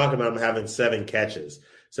it. We're talking about him having 7 catches.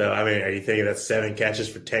 So, I mean, are you thinking that's 7 catches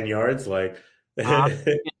for 10 yards? Like.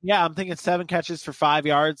 Yeah, I'm thinking 7 catches for 5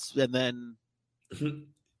 yards, and then.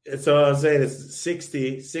 So I'm saying it's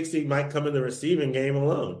 60 might come in the receiving game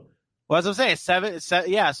alone. Well, as I'm saying, 7.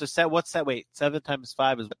 Yeah. So what's that? Wait, 7 times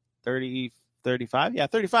 5 is 30, 35. Yeah,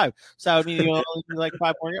 35. So I mean, you only do like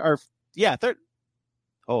 5 more, or yeah, 30.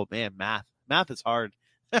 Oh man, math is hard.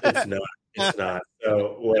 It's not.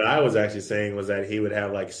 So what I was actually saying was that he would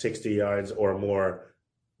have like 60 yards or more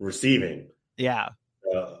receiving. Yeah.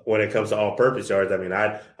 When it comes to all-purpose yards, I mean,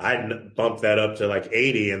 I'd bump that up to like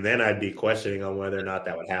 80, and then I'd be questioning on whether or not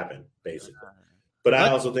that would happen, basically. But I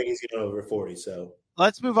also think he's going over 40. So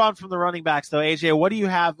let's move on from the running backs, though. AJ, what do you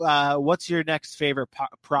have? What's your next favorite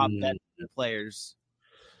prop bet players?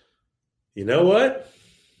 You know what?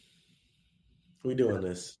 We doing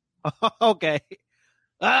this? Okay.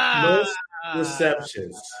 Most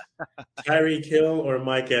receptions: Tyreek Hill or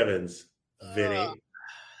Mike Evans? Vinny.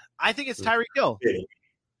 I think it's Tyreek Hill. Vinny.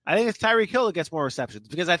 I think it's Tyreek Hill that gets more receptions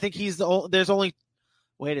because I think he's there's only.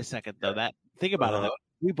 Wait a second though. Think about it. Though.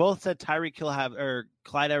 We both said Tyreek Hill or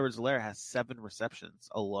Clyde Edwards-Helaire has 7 receptions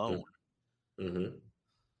alone. Mm-hmm.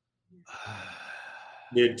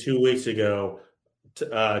 Did 2 weeks ago.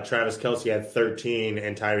 Travis Kelce had 13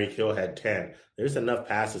 and Tyreek Hill had 10. There's enough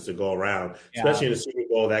passes to go around, especially in the Super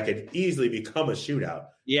Bowl that could easily become a shootout.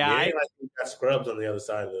 Yeah, I think got scrubs on the other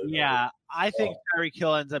side of the. Yeah, I think Tyreek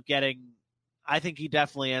Hill ends up getting. I think he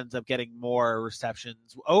definitely ends up getting more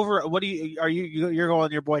receptions. Over. What do you're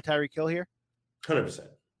going your boy Tyreek Hill here? 100%.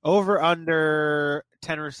 Over under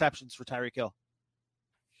 10 receptions for Tyreek Hill.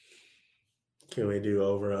 Can we do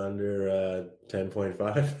over under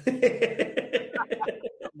 10.5?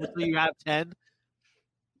 So you have 10.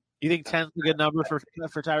 You think 10 is a good number for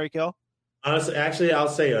Tyreek Hill? Honestly, actually, I'll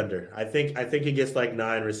say under. I think he gets like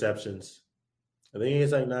 9 receptions. I think he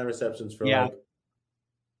gets like 9 receptions for like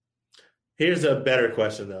Here's a better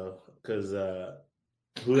question though, because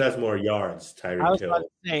who has more yards, I Tyreek was Hill? about to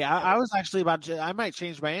say, I was actually about to, I might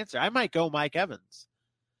change my answer. I might go Mike Evans.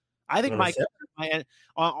 I think On Mike Evans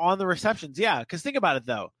on the receptions. Yeah, because think about it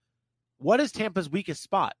though. What is Tampa's weakest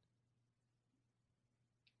spot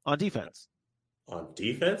on defense? On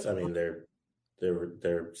defense, I mean they're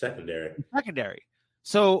secondary. Secondary.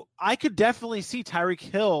 So I could definitely see Tyreek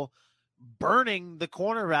Hill burning the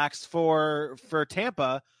cornerbacks for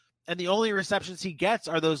Tampa, and the only receptions he gets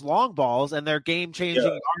are those long balls, and they're game-changing,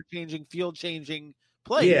 yard-changing, field-changing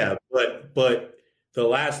plays. Yeah, but the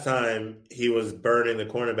last time he was burning the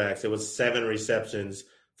cornerbacks, it was 7 receptions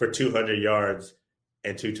for 200 yards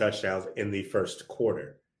and 2 touchdowns in the first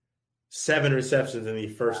quarter. 7 receptions in the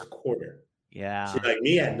first quarter. Yeah. See, like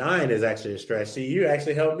me at 9 is actually a stretch. See, you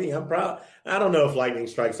actually helped me. I'm proud. I don't know if lightning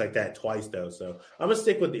strikes like that twice, though. So I'm going to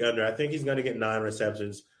stick with the under. I think he's going to get 9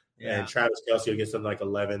 receptions, and Travis Kelce will get something like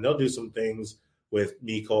 11. They'll do some things with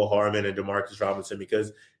Mecole Hardman and Demarcus Robinson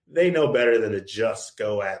because they know better than to just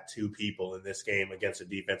go at 2 people in this game against a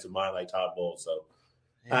defensive mind like Todd Bowles. So,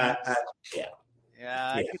 I can see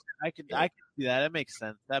that. That makes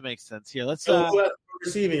sense. Here, let's. So who has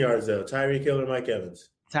receiving yards though? Tyreek Hill or Mike Evans?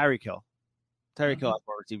 Tyreek Hill. Tyreek Hill has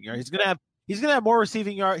more receiving yards. He's gonna have more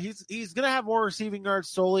receiving yards. He's gonna have more receiving yards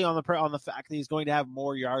solely on the fact that he's going to have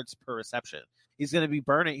more yards per reception. He's going to be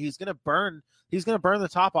burning. He's going to burn the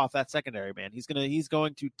top off that secondary, man. He's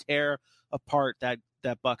going to tear apart that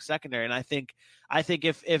Bucs secondary. And I think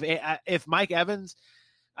if Mike Evans,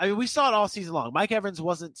 I mean, we saw it all season long. Mike Evans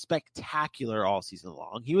wasn't spectacular all season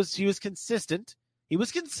long. He was consistent. He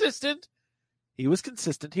wasn't as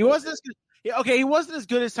good. Okay, he wasn't as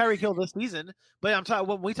good as Tyreek Hill this season, but I'm talking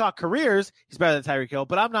when we talk careers, he's better than Tyreek Hill.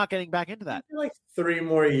 But I'm not getting back into that. Like 3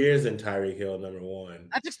 more years than Tyreek Hill, number 1.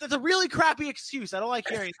 That's a really crappy excuse. I don't like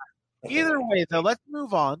hearing that. Either way, though, let's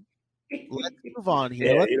move on. Let's move on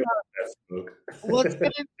here. Let's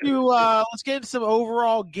get into some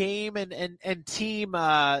overall game and team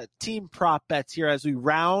prop bets here as we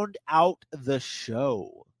round out the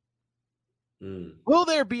show. Will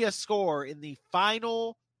there be a score in the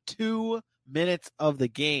final 2 minutes of the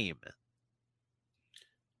game?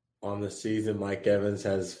 On the season, Mike Evans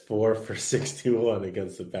has 4 for 61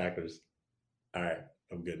 against the Packers. All right,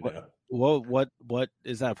 I'm good now. What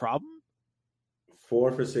is that a problem?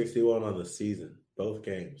 4 for 61 on the season, both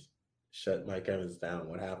games. Shut Mike Evans down.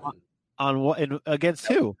 What happened? On what? Against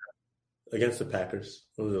who? Against the Packers.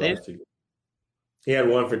 Those are the last 2. He had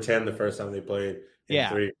 1 for 10 the first time they played. And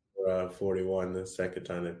 3 for 41 the second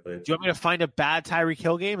time they played. Do you want me to find a bad Tyreek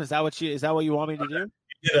Hill game? Is that what you want me to do? You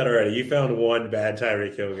did that already. You found 1 bad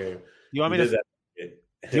Tyreek Hill game. Do you want me to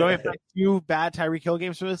find 2 bad Tyreek Hill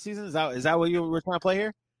games for this season? Is that what you were trying to play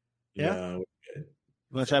here? Yeah. No, you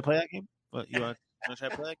want to try to play that game? What you want to try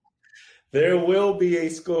to play that game? There will be a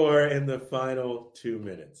score in the final 2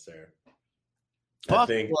 minutes, sir.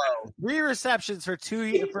 Buffalo, 3 receptions for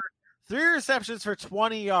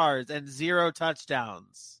 20 yards and 0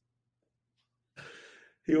 touchdowns.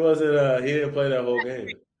 He wasn't. He didn't play that whole game.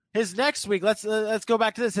 His next week, let's go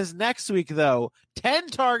back to this. His next week, though, 10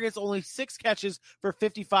 targets, only 6 catches for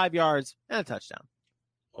 55 yards and a touchdown.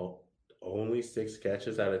 Oh, only 6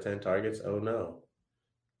 catches out of 10 targets? Oh no,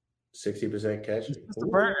 60% catching. He's just a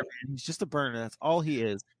burner, man. He's just a burner. That's all he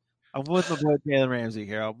is. I'm with my boy Jalen Ramsey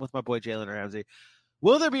here.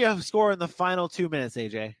 Will there be a score in the final 2 minutes,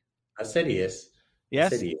 AJ? I said yes.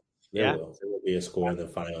 Yes. I said yes. There will be a score in the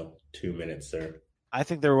final 2 minutes, sir. I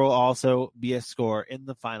think there will also be a score in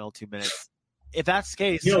the final 2 minutes. If that's the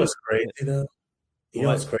case, you know what's crazy though? You know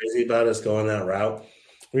what's crazy about us going that route?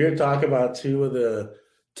 We were talking about 2 of the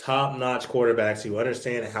top-notch quarterbacks who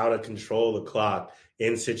understand how to control the clock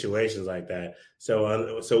in situations like that. So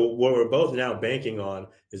what we're both now banking on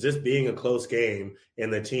is this being a close game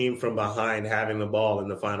and the team from behind having the ball in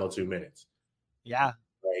the final 2 minutes. Yeah,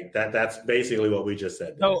 like that's basically what we just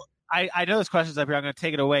said. So I know this question's up here. I'm going to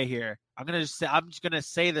take it away here. I'm just going to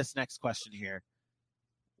say this next question here.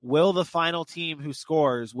 Will the final team who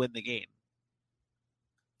scores win the game?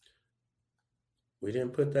 We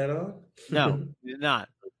didn't put that on? No, we did not.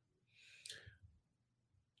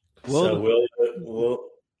 Will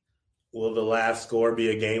the last score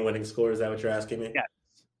be a game-winning score? Is that what you're asking me?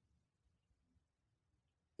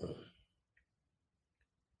 Yes.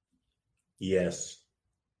 Yes.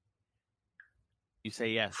 You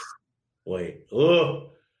say yes. Wait.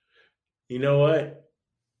 Oh, you know what?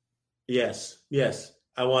 Yes.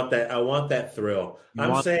 I want that thrill.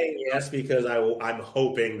 I'm saying yes because I'm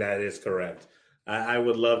hoping that is correct. I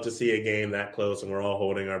would love to see a game that close, and we're all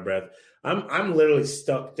holding our breath. I'm literally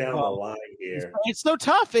stuck down the line here. It's so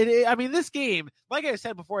tough. I mean, this game, like I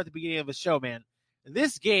said before at the beginning of the show, man,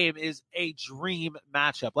 this game is a dream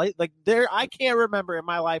matchup. Like there, I can't remember in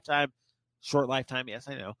my lifetime, short lifetime, yes,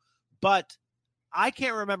 I know, but I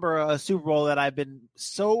can't remember a Super Bowl that I've been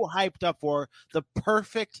so hyped up for. The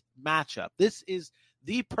perfect matchup. This is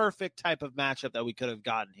the perfect type of matchup that we could have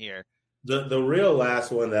gotten here. The real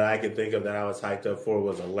last one that I could think of that I was hyped up for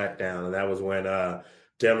was a letdown, and that was when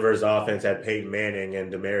Denver's offense had Peyton Manning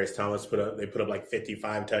and Demaryius Thomas put up like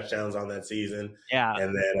 55 touchdowns on that season. Yeah.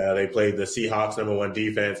 And then they played the Seahawks #1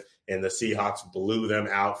 defense, and the Seahawks blew them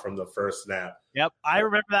out from the first snap. Yep. I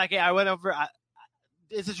remember that game. I went over.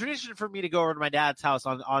 It's a tradition for me to go over to my dad's house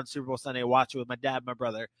on Super Bowl Sunday and watch it with my dad and my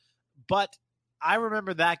brother. But I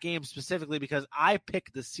remember that game specifically because I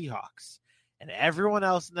picked the Seahawks, and everyone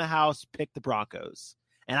else in the house picked the Broncos.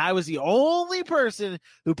 And I was the only person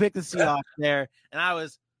who picked the Seahawks there, and I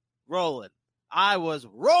was rolling. I was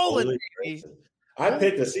rolling, baby. I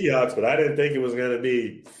picked the Seahawks, but I didn't think it was going to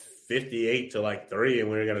be 58-3, and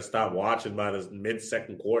we were going to stop watching by the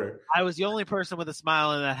mid-second quarter. I was the only person with a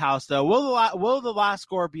smile in that house, though. Will the last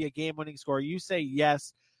score be a game-winning score? You say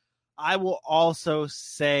yes. I will also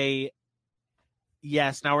say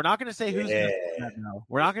yes. Now, we're not going to say who's going to score.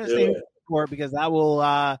 We're not going to say who's going to score because that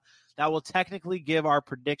will technically give our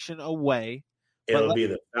prediction away. It'll be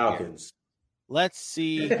the Falcons. Let's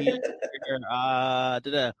see here.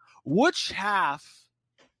 Which half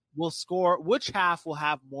will score? Which half will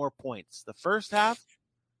have more points? The first half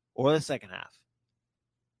or the second half?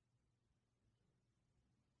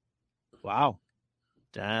 Wow.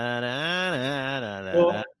 It's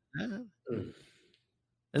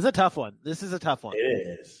a tough one. This is a tough one.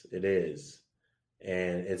 It is.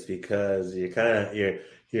 And it's because you're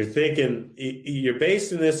thinking you're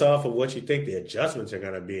basing this off of what you think the adjustments are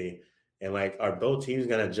going to be. And are both teams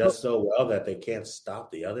going to adjust so well that they can't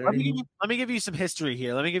stop the other? Let me give you some history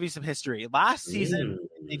here. Last season,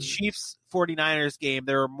 the Chiefs 49ers game,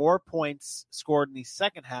 there were more points scored in the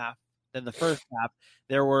second half than the first half.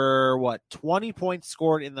 There were 20 points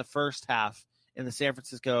scored in the first half in the San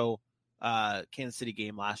Francisco Kansas City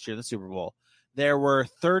game last year, the Super Bowl. There were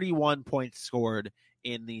 31 points scored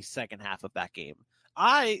in the second half of that game.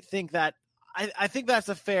 I think that's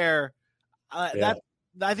a fair. I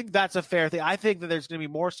think that's a fair thing. I think that there's going to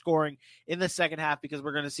be more scoring in the second half because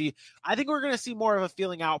we're going to see more of a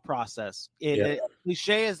feeling out process.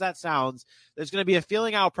 Cliche as that sounds, there's going to be a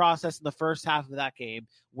feeling out process in the first half of that game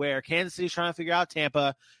where Kansas City's trying to figure out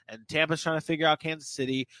Tampa and Tampa's trying to figure out Kansas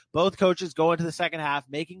City. Both coaches go into the second half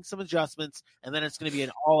making some adjustments, and then it's going to be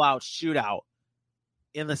an all-out shootout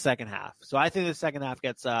in the second half. So I think the second half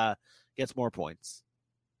gets more points.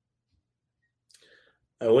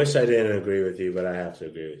 I wish I didn't agree with you, but I have to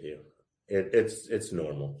agree with you. It's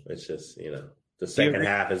normal. It's just, the second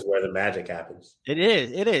half is where the magic happens. It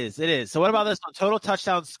is. So what about this one? Total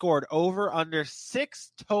touchdowns scored over under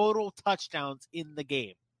 6 total touchdowns in the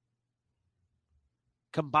game.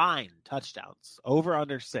 Combined touchdowns over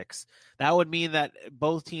under 6. That would mean that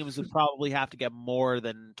both teams would probably have to get more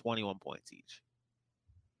than 21 points each.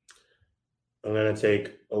 I'm going to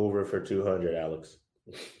take over for 200, Alex.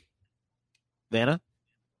 Vanna?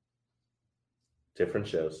 Different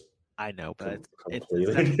shows. I know, but it's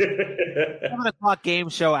 7:00 game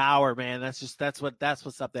show hour, man. That's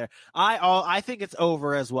what's up there. I think it's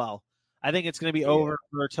over as well. I think it's going to be over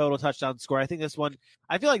for a total touchdown score. I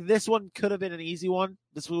feel like this one could have been an easy one.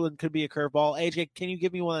 This one could be a curveball. AJ, can you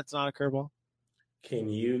give me one that's not a curveball? Can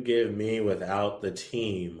you give me, without the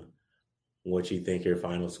team, what you think your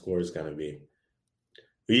final score is going to be?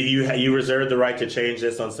 You reserve the right to change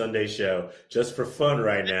this on Sunday's show just for fun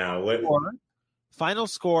right now. Final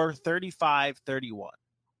score 35-31.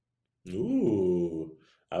 Ooh,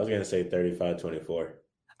 I was gonna say 35-24.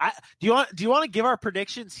 Do you want to give our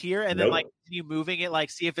predictions here and then continue moving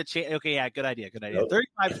it? See if it changes. Okay, yeah, good idea. Nope. 35-21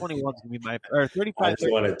 is gonna be my 35. I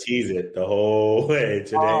just want to tease it the whole way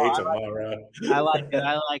today, tomorrow. I like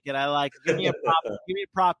it. Give me a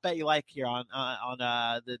prop bet you like here on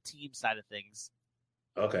the team side of things.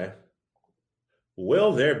 Okay.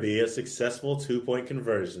 Will there be a successful 2-point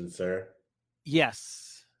conversion, sir?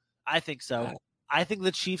 Yes, I think so. I think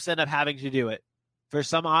the Chiefs end up having to do it. For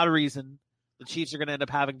some odd reason, the Chiefs are going to end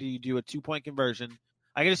up having to do a 2-point conversion.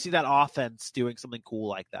 I can just see that offense doing something cool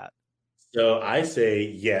like that. So I say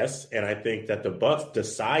yes, and I think that the Bucs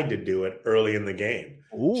decide to do it early in the game.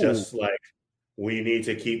 Ooh. Just like we need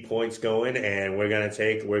to keep points going, and we're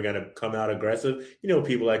gonna come out aggressive. You know,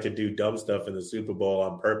 people like to do dumb stuff in the Super Bowl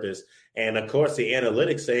on purpose, and of course, the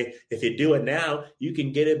analytics say if you do it now, you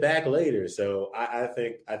can get it back later. So I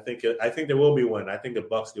think there will be one. I think the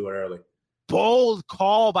Bucs do it early. Bold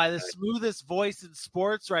call by the smoothest voice in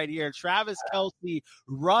sports right here. Travis Kelce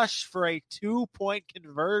rush for a 2-point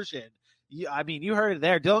conversion. You heard it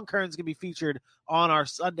there. Dylan Kern's going to be featured on our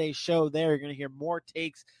Sunday show there. You're going to hear more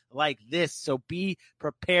takes like this, so be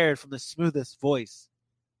prepared from the smoothest voice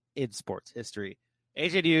in sports history.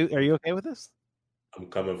 AJ, are you okay with this? I'm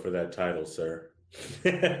coming for that title, sir.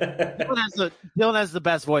 Dylan has the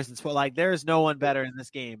best voice in sport. Like, there is no one better in this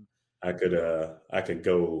game. I could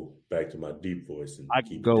go back to my deep voice and I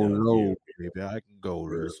can go low, baby. I can go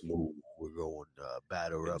real smooth. We're going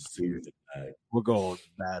batter up here. We're going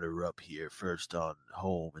batter up here. First on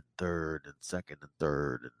home and third, and second and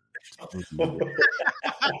third.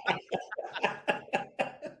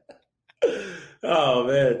 Oh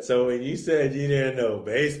man! So when you said you didn't know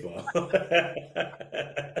baseball, oh,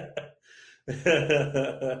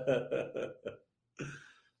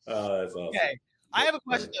 that's awesome. Okay. I have a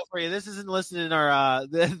question though for you. This isn't listed in our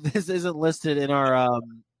this isn't listed in our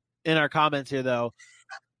comments here though.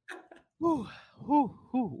 What's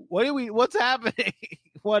happening?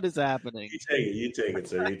 What is happening? You take it,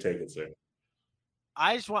 sir. You take it, sir.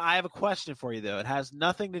 I have a question for you though. It has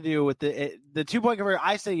nothing to do with the 2-point conversion.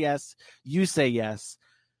 I say yes, you say yes.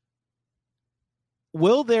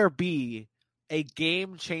 Will there be a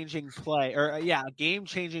game-changing play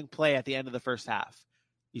at the end of the first half?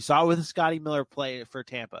 You saw it with Scotty Miller play for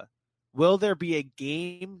Tampa. Will there be a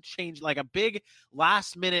game change, like a big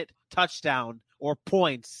last-minute touchdown or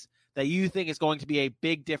points that you think is going to be a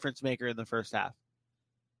big difference maker in the first half?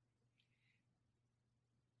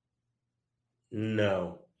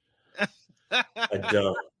 No, I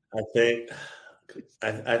don't. I think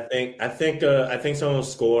someone will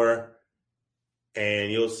score, and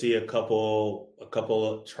you'll see a couple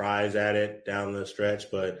of tries at it down the stretch,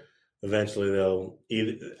 but eventually they'll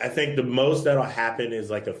either. I think the most that'll happen is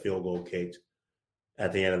like a field goal kicked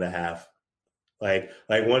at the end of the half. Like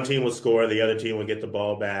one team will score, the other team will get the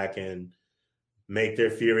ball back and make their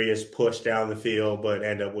furious push down the field, but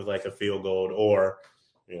end up with like a field goal or,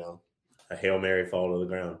 a Hail Mary fall to the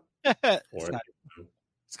ground.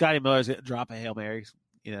 Scotty Miller's going to drop a Hail Mary.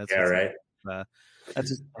 Right. That's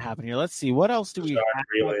just happening here. Let's see. What else do we have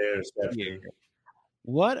here?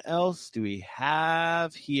 What else do we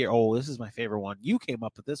have here? Oh, this is my favorite one. You came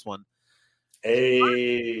up with this one.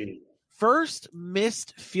 Hey. First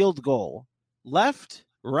missed field goal. Left,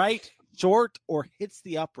 right, short, or hits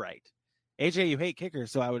the upright. AJ, you hate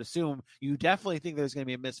kickers, so I would assume you definitely think there's going to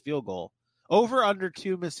be a missed field goal. Over, under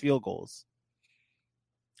 2 missed field goals.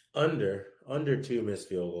 Under 2 missed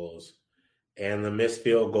field goals. And the missed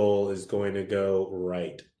field goal is going to go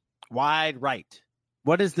right. Wide right.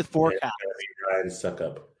 What is the forecast? Try and suck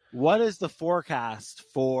up. What is the forecast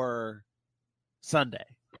for Sunday?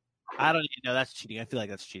 I don't even know. That's cheating. I feel like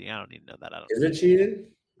that's cheating. I don't even know that. Is it cheating?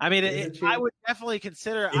 I mean, I would definitely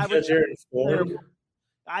consider.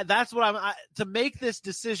 That's what to make this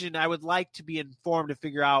decision. I would like to be informed to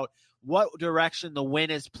figure out what direction the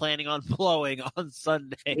wind is planning on blowing on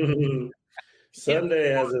Sunday.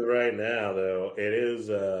 Sunday, as of right now, though, it is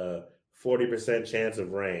a 40% chance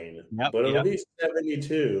of rain, but it'll be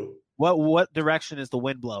 72. What direction is the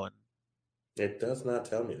wind blowing? It does not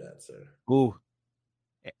tell me that, sir. Ooh,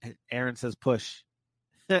 Aaron says push.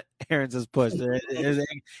 Aaron says push.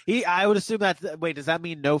 I would assume that. Wait, does that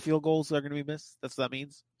mean no field goals are going to be missed? That's what that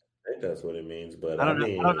means. I think that's what it means, but I don't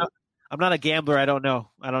know. I'm not a gambler. I don't know.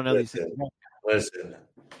 These things. Listen,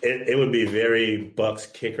 it would be very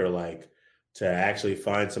Bucs kicker-like to actually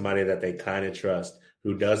find somebody that they kind of trust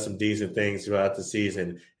who does some decent things throughout the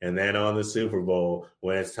season, and then on the Super Bowl,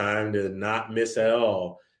 when it's time to not miss at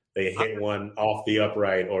all, they hit one off the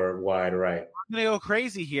upright or wide right. I'm going to go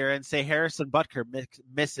crazy here and say Harrison Butker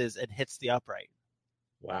misses and hits the upright.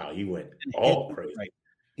 Wow, you went all crazy. Right.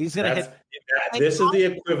 He's going to hit. This is the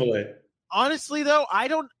equivalent. Honestly, though, I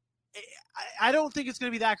don't think it's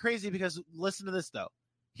going to be that crazy because listen to this, though.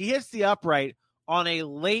 He hits the upright on a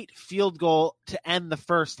late field goal to end the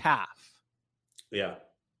first half. Yeah.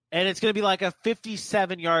 And it's going to be like a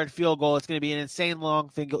 57-yard field goal. It's going to be an insane long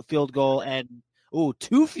field goal. And,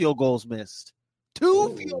 2 field goals missed.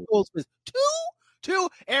 Two field goals missed. Two.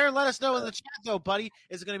 Aaron, let us know in the chat, though, buddy.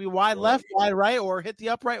 Is it going to be wide left, wide right, or hit the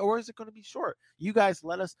upright, or is it going to be short? You guys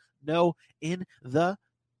let us know in the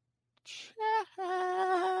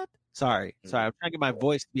chat. Sorry. I'm trying to get my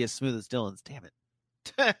voice to be as smooth as Dylan's. Damn it.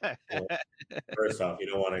 Well, first off, you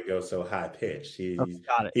don't want to go so high pitched. He was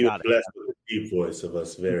blessed with a deep voice of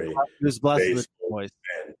us. Very. He was blessed with a deep voice.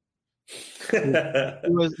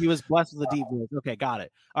 He was blessed with a deep voice. Okay, got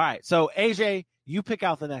it. All right. So AJ, you pick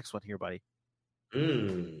out the next one here, buddy.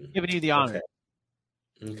 Giving you the honor.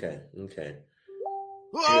 Okay.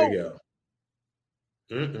 Whoa! Here we go.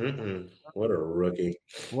 What a rookie.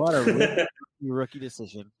 What a rookie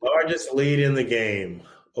decision. Largest lead in the game,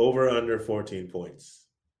 over under 14 points.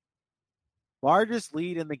 Largest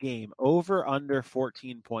lead in the game, over under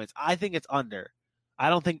 14 points. I think it's under. I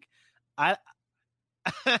don't think it's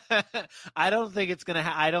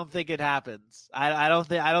gonna. I don't think it happens. I don't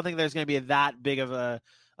think there's gonna be that big of a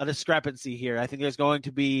discrepancy here. I think it's gonna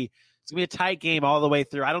be a tight game all the way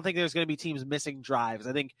through. I don't think there's gonna be teams missing drives.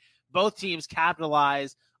 I think both teams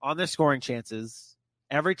capitalize on their scoring chances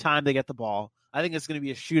every time they get the ball. I think it's going to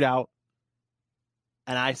be a shootout,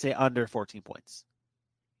 and I say under 14 points.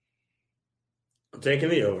 I'm taking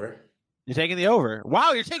the over. You're taking the over.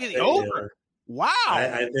 Wow, you're taking the over. Wow.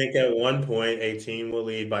 I think at one point a team will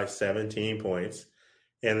lead by 17 points,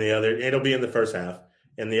 and it'll be in the first half,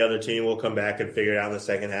 and the other team will come back and figure it out in the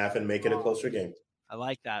second half and make it a closer game. I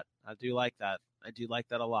like that. I do like that. I do like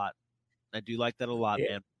that a lot.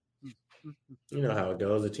 Man. You know how it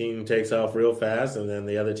goes. The team takes off real fast, and then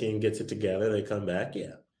the other team gets it together. They come back.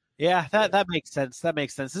 Yeah, that makes sense.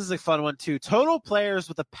 This is a fun one too. Total players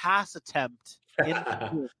with a pass attempt.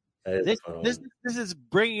 This is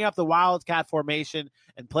bringing up the Wildcat formation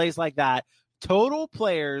and plays like that. Total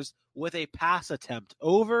players with a pass attempt,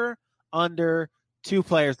 over, under, 2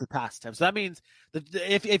 players with pass attempts. So that means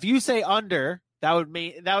if you say under,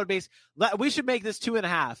 we should make this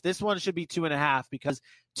 2.5. This one should be 2.5 because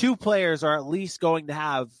 2 players are at least going to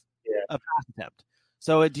have a pass attempt.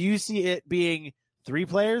 So do you see it being 3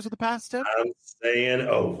 players with a pass attempt? I'm saying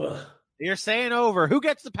over. You're saying over. Who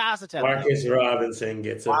gets the pass attempt? Marcus Robinson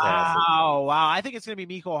gets a pass attempt. Wow. I think it's going to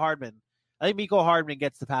be Mecole Hardman. I think Mecole Hardman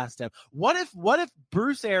gets the pass attempt. What if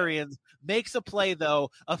Bruce Arians makes a play, though,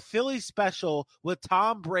 a Philly special with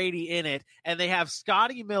Tom Brady in it, and they have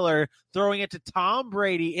Scotty Miller throwing it to Tom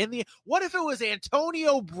Brady what if it was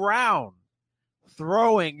Antonio Brown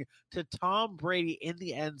throwing to Tom Brady in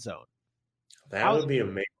the end zone? That would be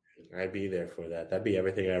amazing. I'd be there for that. That'd be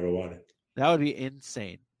everything I ever wanted. That would be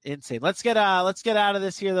insane. Let's get out of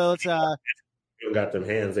this here, though. You got them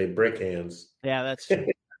hands, they brick hands. Yeah, that's true.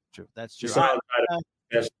 That's true. Special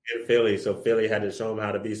in Philly, so Philly had to show them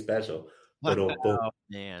how to be special. Oh,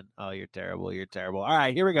 man. Oh, you're terrible. All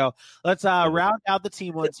right, here we go. Let's round out the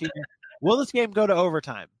team ones here. Will this game go to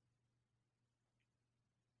overtime?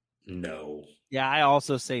 No. Yeah, I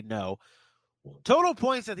also say no. Total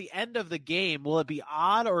points at the end of the game, will it be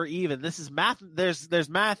odd or even? This is math. There's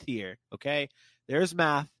math here, okay? There's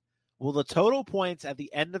math. Will the total points at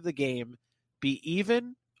the end of the game be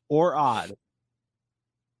even or odd?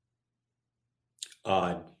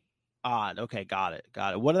 Odd. Okay, got it.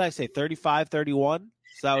 What did I say? 35-31?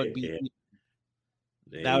 So that would be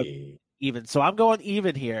even. So I'm going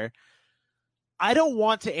even here. I don't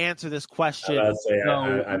want to answer this question. I'm pleading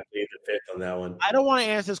the fifth on that one. I don't want to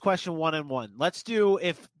answer this question 1-1. Let's do,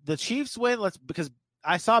 if the Chiefs win, because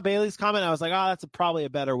I saw Bailey's comment. I was like, that's probably a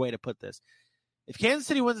better way to put this. If Kansas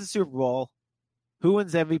City wins the Super Bowl, who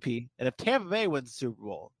wins MVP? And if Tampa Bay wins the Super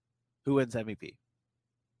Bowl, who wins MVP?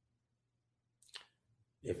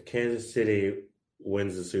 If Kansas City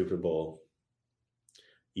wins the Super Bowl,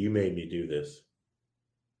 you made me do this.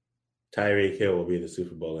 Tyreek Hill will be the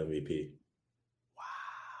Super Bowl MVP.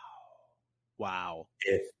 Wow.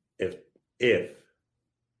 If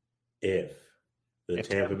the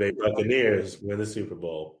Tampa Bay Buccaneers win the Super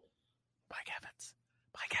Bowl, Mike Evans.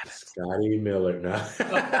 Scotty Miller. No.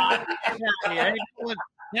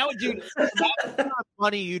 Now, dude, that's the amount of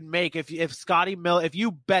money you'd make if you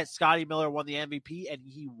bet Scotty Miller won the MVP and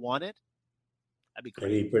he won it. That'd be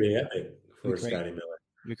crazy. That'd be pretty epic for Scotty Miller.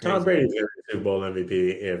 Tom Brady's going to be Super Bowl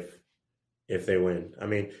MVP if they win. I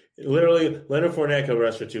mean, literally, Leonard Fournette could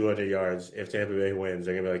rush for 200 yards if Tampa Bay wins.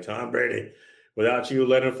 They're going to be like, Tom Brady, without you,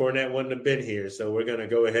 Leonard Fournette wouldn't have been here. So we're going to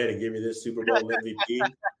go ahead and give you this Super Bowl MVP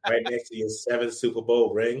right next to your 7th Super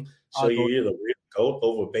Bowl ring. Show you're the real GOAT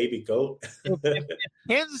over baby GOAT. if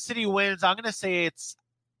Kansas City wins, I'm going to say it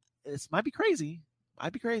might be crazy.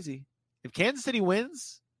 If Kansas City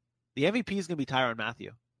wins, the MVP is going to be Tyrann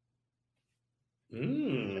Mathieu.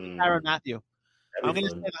 Tyrann Mathieu. I'm going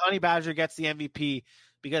to say the Honey Badger gets the MVP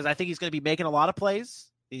because I think he's going to be making a lot of plays.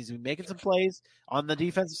 He's going to be making some plays on the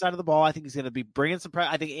defensive side of the ball. I think he's going to be bringing some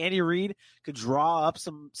pressure. I think Andy Reid could draw up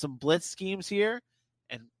some blitz schemes here,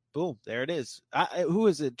 and boom, there it is. Who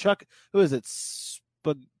is it? Chuck? Who is it?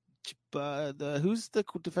 Who's the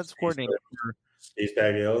defensive coordinator? Steve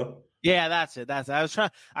Spagnuolo. Yeah, that's it. I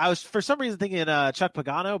was for some reason thinking Chuck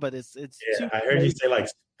Pagano, but it's Yeah, I heard you say like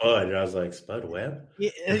Spud, and I was like, Spud Webb?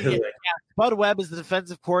 Yeah. Bud Webb is the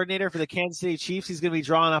defensive coordinator for the Kansas City Chiefs. He's going to be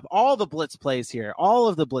drawing up all the blitz plays here, all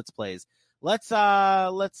of the blitz plays. Let's get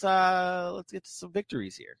to some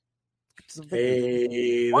victories here.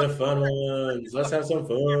 Hey, the fun ones. Let's have some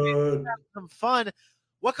fun. Some fun.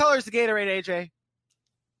 What color is the Gatorade, AJ?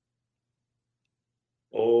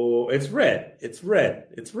 Oh, it's red. It's red.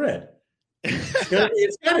 It's red.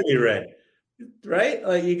 It's gotta be red, right?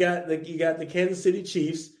 Like you got the Kansas City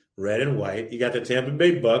Chiefs, red and white. You got the Tampa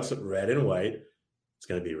Bay Bucks, red and white. It's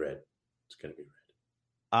gonna be red. It's gonna be red.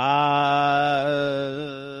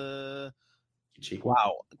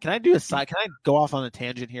 Wow. Can I do Can I go off on a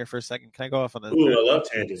tangent here for a second? Can I go off on the? Ooh, I love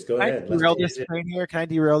tangents. Go ahead. Can I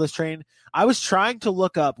derail this train? I was trying to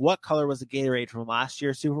look up what color was the Gatorade from last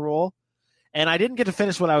year's Super Bowl, and I didn't get to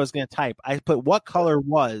finish what I was going to type. I put what color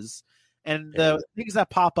was, and the things that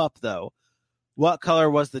pop up though. What color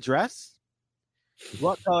was the dress?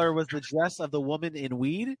 What color was the dress of the woman in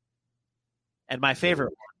weed? And my favorite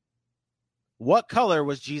one. What color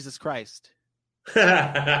was Jesus Christ? So,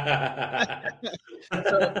 yeah,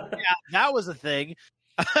 that was a thing.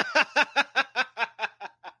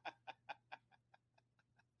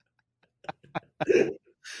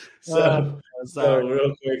 So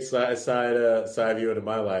real quick side view into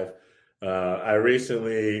my life. I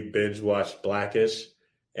recently binge watched Blackish,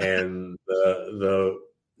 and the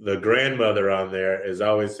grandmother on there is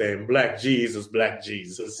always saying Black Jesus, Black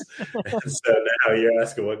Jesus. And so now you're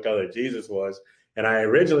asking what color Jesus was. And I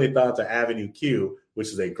originally thought to Avenue Q, which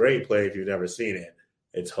is a great play if you've never seen it.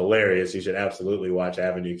 It's hilarious. You should absolutely watch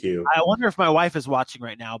Avenue Q. I wonder if my wife is watching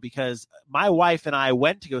right now, because my wife and I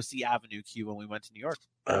went to go see Avenue Q when we went to New York.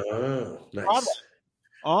 Oh, nice.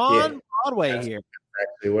 Broadway That's here.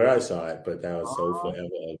 actually where I saw it, but that was so forever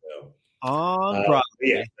ago. On Broadway.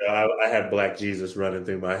 Yeah, so I had Black Jesus running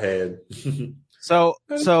through my head. So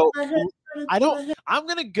I'm going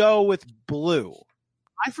to go with blue.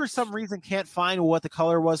 I, for some reason, can't find what the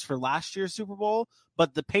color was for last year's Super Bowl,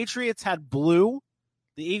 but the Patriots had blue,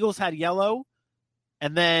 the Eagles had yellow,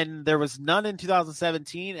 and then there was none in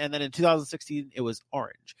 2017, and then in 2016, it was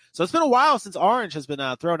orange. So it's been a while since orange has been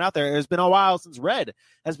thrown out there. It's been a while since red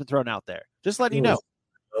has been thrown out there. Just letting you know.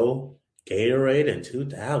 No Gatorade in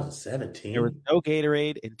 2017. There was no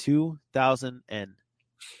Gatorade in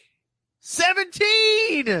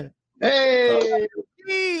 2017. Hey!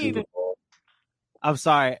 I'm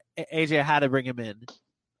sorry, AJ. I had to bring him in.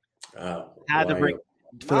 Had to bring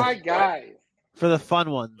my guys for the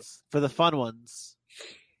fun ones. For the fun ones.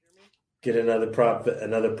 Get another prop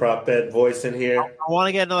bet voice in here. I want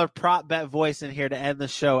to get another prop bet voice in here to end the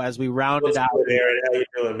show as we round it out. Aaron, how you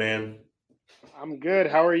doing, man? I'm good.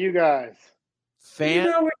 How are you guys? We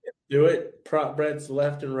can do it. Prop bets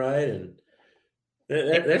left and right, and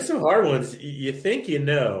there's some hard ones. You think you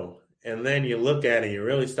know. And then you look at it and you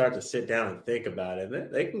really start to sit down and think about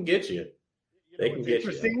it. They can get you. They can get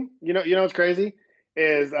you. You know what's crazy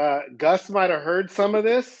is Gus might have heard some of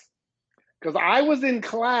this because I was in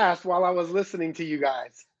class while I was listening to you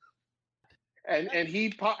guys, and he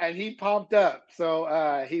popped up.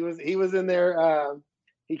 So he was in there.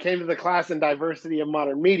 He came to the class in diversity of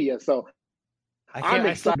modern media. So I'm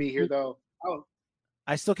excited to be here, though. Oh.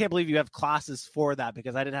 I still can't believe you have classes for that,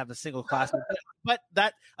 because I didn't have a single class. But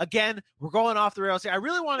that, again, we're going off the rails here. I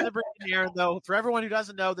really wanted to bring in Aaron, though. For everyone who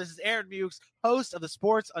doesn't know, this is Aaron Mukes, host of the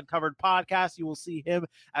Sports Uncovered podcast. You will see him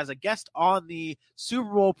as a guest on the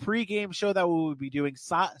Super Bowl pregame show that we will be doing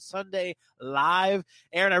Sunday live.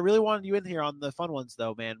 Aaron, I really wanted you in here on the fun ones,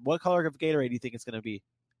 though, man. What color of Gatorade do you think it's going to be?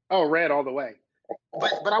 Oh, red all the way.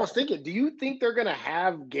 But I was thinking, do you think they're going to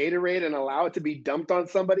have Gatorade and allow it to be dumped on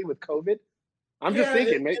somebody with COVID? I'm just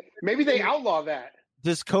thinking, maybe they outlaw that.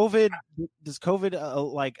 Does COVID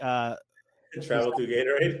travel through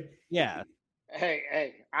Gatorade? Yeah.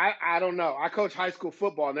 Hey, I don't know. I coach high school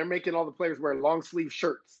football, and they're making all the players wear long sleeve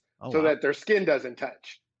shirts that their skin doesn't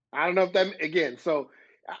touch. I don't know if that, again, so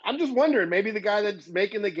I'm just wondering, maybe the guy that's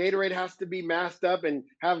making the Gatorade has to be masked up and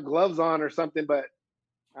have gloves on or something, but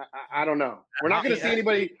I don't know. We're not going to see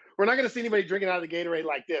anybody. We're not going to see anybody drinking out of the Gatorade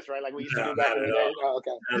like this, right? Like we used to do back in the day. Oh,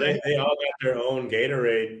 okay. No, they all got their own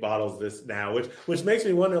Gatorade bottles now, which makes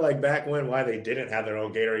me wonder, like back when, why they didn't have their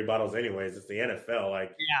own Gatorade bottles anyways. It's the NFL.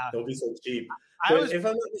 Like, don't be so cheap. If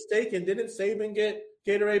I'm not mistaken, didn't Saban get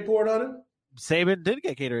Gatorade poured on him? Saban did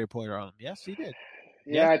get Gatorade poured on him. Yes, he did.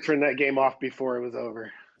 Yeah, I turned that game off before it was over.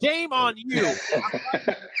 Shame on you.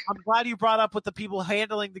 I'm glad you brought up with the people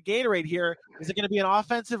handling the Gatorade here. Is it going to be an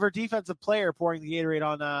offensive or defensive player pouring the Gatorade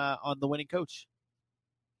on the winning coach?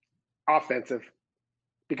 Offensive.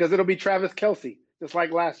 because it'll be Travis Kelce, just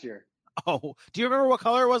like last year. Oh, do you remember what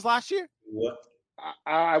color it was last year? What?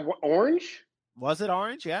 Orange? Was it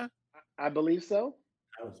orange? Yeah. I believe so.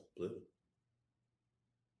 That was blue.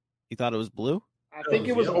 You thought it was blue? I think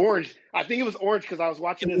it was orange. I think it was orange because I was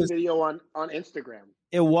watching this video on Instagram.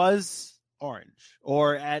 It was orange,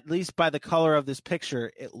 or at least by the color of this picture,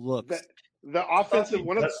 it looks. The offensive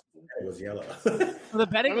one of it was yellow. The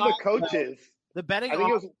betting one of the coaches. The betting. I think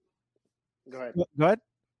it was. Go ahead. Go ahead.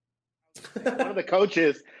 One of the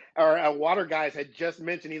coaches or water guys had just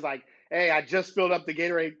mentioned. He's like, "Hey, I just filled up the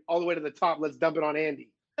Gatorade all the way to the top. Let's dump it on Andy."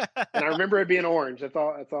 And I remember it being orange. That's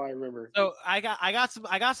all I remember. So I got some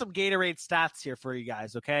Gatorade stats here for you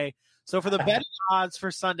guys. Okay. So for the betting odds for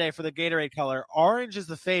Sunday for the Gatorade color, orange is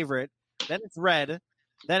the favorite. Then it's red.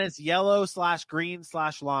 Then it's yellow / green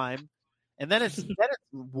 / lime. And then it's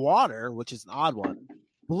water, which is an odd one.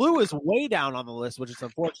 Blue is way down on the list, which is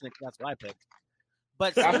unfortunate because that's what I picked.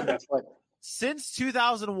 But since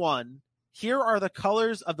 2001, here are the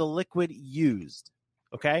colors of the liquid used.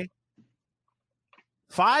 Okay.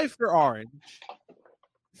 5 for orange,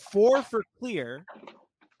 4 for clear,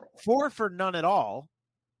 4 for none at all,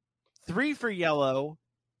 3 for yellow,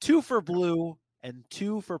 2 for blue, and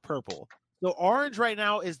 2 for purple. So orange right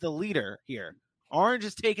now is the leader here. Orange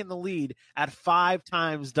is taking the lead at 5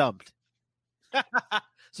 times dumped.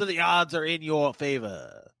 So the odds are in your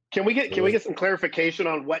favor. Can we get some clarification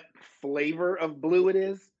on what flavor of blue it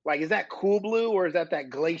is? Like, is that Cool Blue or is that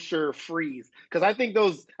Glacier Freeze? Because I think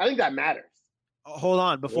that matters. Hold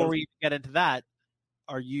on, before we get into that,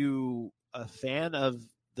 are you a fan of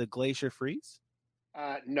the Glacier Freeze?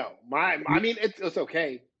 No, I mean it's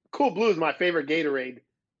okay. Cool Blue is my favorite Gatorade.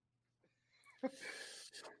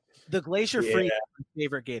 The Glacier Freeze is my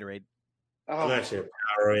favorite Gatorade. I'm actually a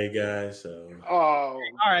Powerade guy, so. Oh, all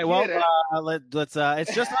right. Well, let's.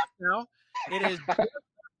 It's just up now. It is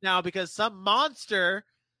now because some monster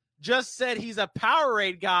just said he's a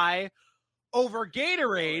Powerade guy over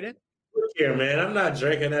Gatorade. Look here, man. I'm not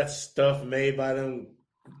drinking that stuff made by them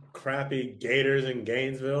crappy Gators in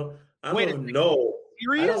Gainesville.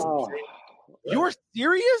 Serious? You're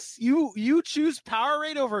serious? You choose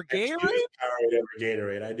Powerade over Gatorade? Powerade over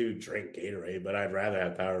Gatorade. I do drink Gatorade, but I'd rather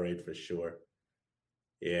have Powerade for sure.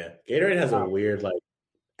 Yeah, Gatorade has a weird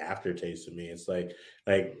aftertaste to me. It's like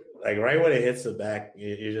right when it hits the back,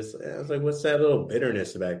 you just it's like, what's that little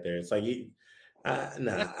bitterness back there? It's like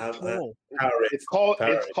Powerade. It's called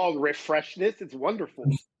Refreshness. It's wonderful.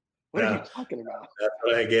 What are you talking about? That's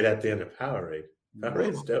what I get at the end of Powerade.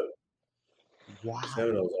 Powerade's dope. Wow.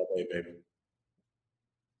 Seminoles all day, baby.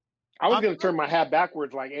 I was going to turn my hat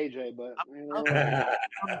backwards like AJ, but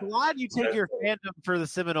I'm glad you take your fandom for the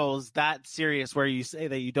Seminoles that serious, where you say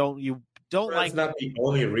that you don't like. That's not the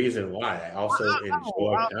only reason why. I also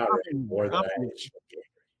enjoy Powerade more than I enjoy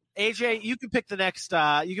Gatorade. AJ, you can pick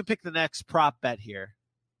the next prop bet here.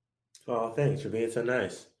 Oh, thanks for being so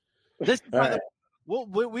nice. This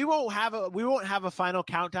we won't have a final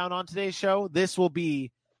countdown on today's show. This will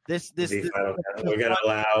be this. Final we're gonna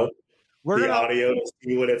allow the audio to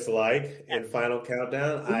see what it's like in Final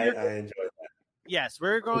Countdown. I enjoy that. Yes,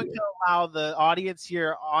 we're going to allow the audience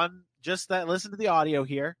here on just that listen to the audio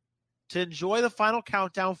here to enjoy the Final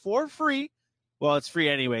Countdown for free. Well, it's free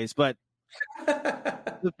anyways, but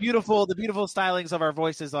the beautiful stylings of our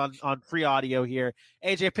voices on free audio here.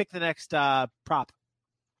 AJ, pick the next prop.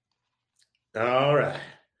 All right.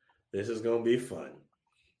 This is going to be fun.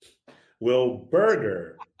 Will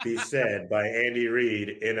burger be said by Andy Reid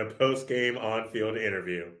in a post-game on-field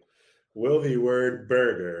interview? Will the word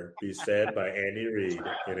burger be said by Andy Reid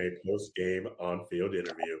in a post-game on-field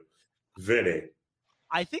interview? Vinny.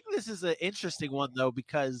 I think this is an interesting one, though,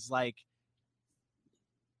 because,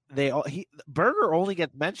 burger only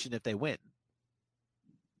gets mentioned if they win.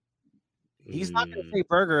 He's not going to say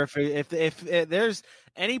burger if there's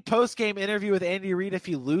any post-game interview with Andy Reid. If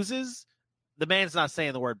he loses, the man's not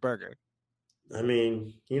saying the word burger. I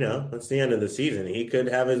mean, that's the end of the season. He could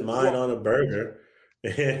have his mind on a burger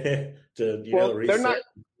to, reset.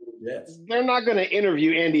 They're not going to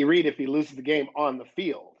interview Andy Reid if he loses the game on the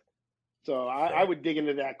field. So I would dig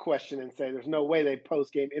into that question and say there's no way they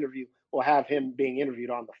post-game interview will have him being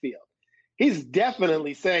interviewed on the field. He's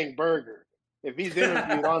definitely saying burger if he's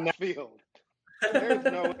interviewed on the field. There's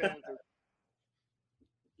no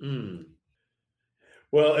answer.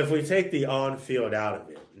 Well, if we take the on-field out of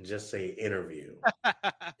it and just say interview,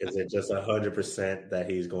 is it just 100% that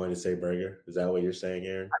he's going to say burger? Is that what you're saying,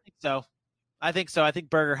 Aaron? I think so. I think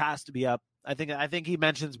burger has to be up. I think he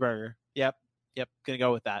mentions burger. Yep. Gonna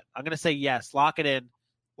go with that. I'm gonna say yes. Locking it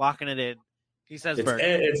in. He says burger.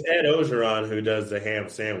 It's Ed Ogeron who does the ham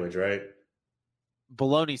sandwich, right?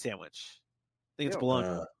 bologna sandwich. I think it's Ew.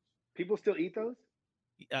 bologna. People still eat those?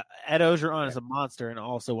 Ed Ogeron is a monster and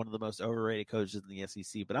also one of the most overrated coaches in the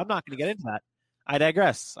SEC. But I'm not going to get into that. I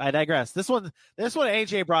digress. This one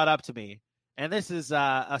AJ brought up to me, and this is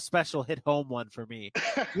a special hit home one for me.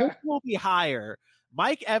 Which will be higher,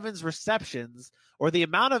 Mike Evans' receptions or the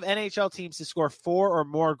amount of NHL teams to score 4 or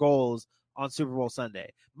more goals on Super Bowl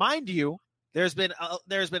Sunday? Mind you, there's been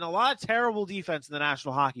a lot of terrible defense in the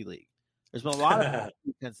National Hockey League. There's been a lot of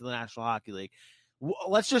defense in the National Hockey League.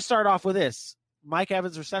 Let's just start off with this. Mike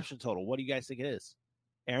Evans' reception total. What do you guys think it is?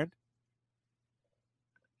 Aaron?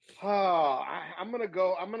 Oh, I'm gonna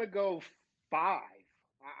go 5.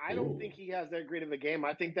 I don't think he has that great of a game.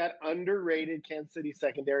 I think that underrated Kansas City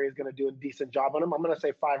secondary is going to do a decent job on him. I'm going to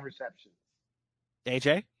say 5 receptions.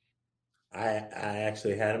 AJ? I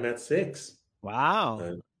actually had him at 6.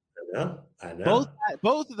 Wow. I know.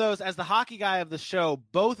 Both of those, as the hockey guy of the show,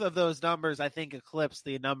 both of those numbers I think eclipse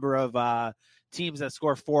the number of teams that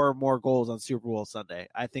score 4 or more goals on Super Bowl Sunday.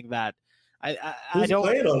 I think that I don't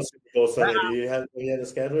playing on Super Bowl Sunday. Do you have the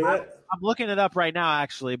schedule yet? I'm looking it up right now,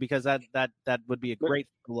 actually, because that would be a great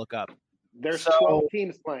thing to look up. There's 12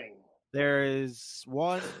 teams playing. There is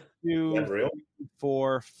 1, 2, 3,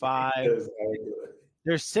 4, 5.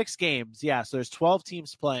 There's 6 games. Yeah, so there's 12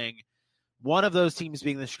 teams playing. One of those teams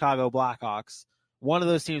being the Chicago Blackhawks. One of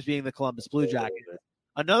those teams being the Columbus Blue Jackets.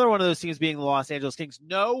 Another one of those teams being the Los Angeles Kings.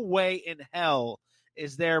 No way in hell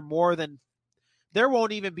is there more than – there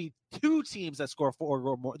won't even be 2 teams that score 4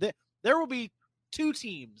 or more. There will be 2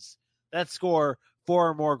 teams that score 4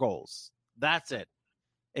 or more goals. That's it.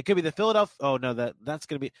 It could be the Philadelphia – oh, no, that's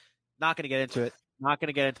going to be – not going to get into it. Not going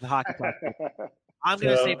to get into the hockey platform. I'm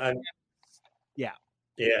going to say – yeah.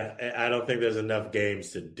 Yeah, I don't think there's enough games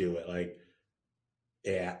to do it. Like,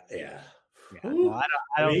 yeah. No,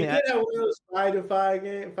 I don't think that was 5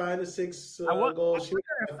 to 6 goals.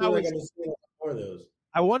 I feel like I'm seeing more of those.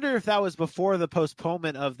 I wonder if that was before the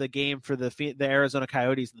postponement of the game for the Arizona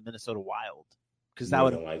Coyotes and the Minnesota Wild, because that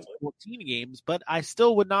would have been 14 games. But I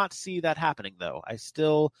still would not see that happening, though. I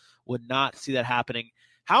still would not see that happening.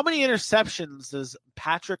 How many interceptions does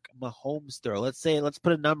Patrick Mahomes throw? Let's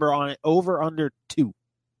put a number on it. Over under 2.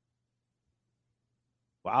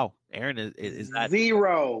 Wow, Aaron, is that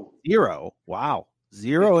 0? 0. Wow,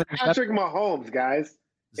 0. It's Patrick Mahomes, guys.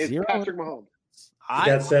 It's 0. Patrick Mahomes. He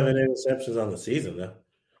got 7 interceptions on the season, though.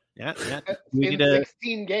 Yeah. In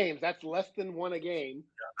 16 games, that's less than 1 a game.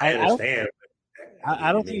 I understand.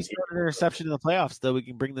 I don't think he's thrown an interception in the playoffs, though. We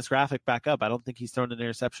can bring this graphic back up. I don't think he's thrown an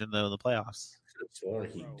interception, though, in the playoffs. Sure,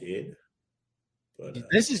 he did. But,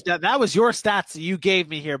 that was your stats that you gave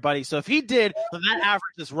me here, buddy. So if he did, then that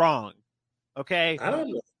average is wrong. Okay. I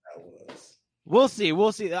don't know if that was. We'll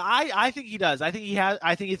see. I think he does. I think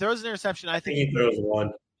he throws an interception. I think he throws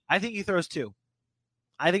 1. I think he throws 2.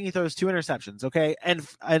 I think he throws 2 interceptions. Okay.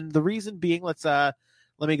 And the reason being, let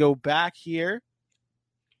me go back here.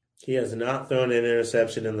 He has not thrown an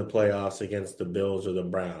interception in the playoffs against the Bills or the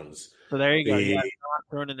Browns. So there you go. He has not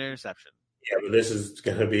thrown an interception. Yeah, but this is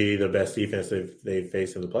going to be the best defense they've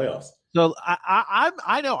faced in the playoffs. So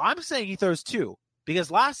I know I'm saying he throws 2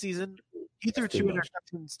 because last season he threw 2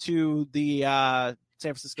 interceptions to the San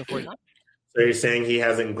Francisco 49ers. So you're saying he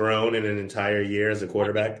hasn't grown in an entire year as a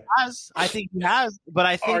quarterback? I think he has, but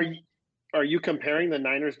I think. Are you comparing the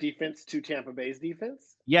Niners defense to Tampa Bay's defense?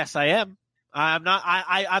 Yes, I am. I'm not.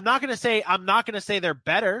 I'm not going to say. I'm not going to say they're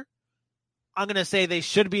better. I'm going to say they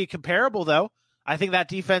should be comparable, though. I think that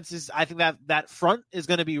defense is. I think that front is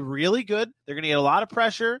going to be really good. They're going to get a lot of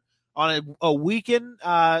pressure on a weakened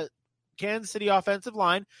Kansas City offensive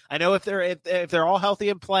line. I know if they're all healthy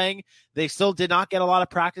and playing, they still did not get a lot of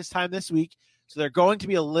practice time this week, so they're going to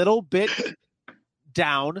be a little bit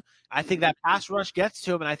down. I think that pass rush gets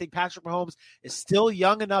to him, and I think Patrick Mahomes is still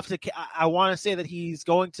young enough to. I want to say that he's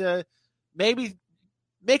going to maybe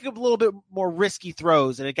make a little bit more risky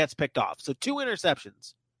throws, and it gets picked off. So 2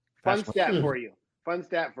 interceptions. Fun stat for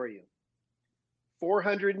you.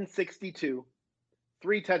 462,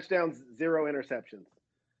 3 touchdowns, 0 interceptions.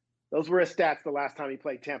 Those were his stats the last time he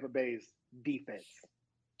played Tampa Bay's defense.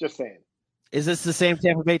 Just saying. Is this the same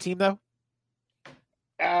Tampa Bay team, though?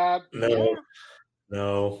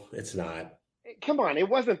 No, it's not. Come on, it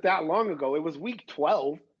wasn't that long ago. It was week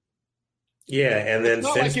 12. Yeah, and then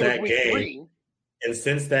since that game, 3. and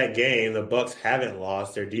since that game, the Bucs haven't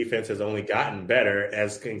lost. Their defense has only gotten better,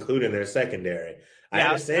 including their secondary. I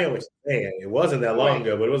understand what you're saying. It wasn't that long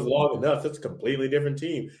ago, but it was long enough. It's a completely different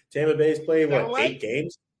team. Tampa Bay's played, 8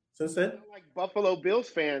 games since then? Like Buffalo Bills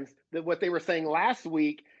fans, that what they were saying last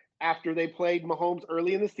week after they played Mahomes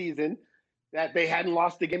early in the season, that they hadn't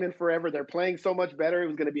lost a game in forever. They're playing so much better. It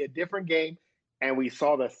was going to be a different game. and we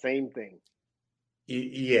saw the same thing.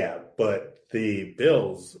 Yeah, but the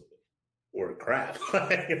Bills were crap.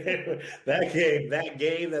 that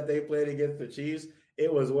game that they played against the Chiefs,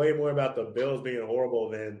 it was way more about the Bills being horrible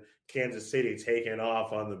than Kansas City taking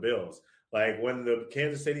off on the Bills. Like when the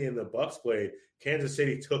Kansas City and the Bucks played, Kansas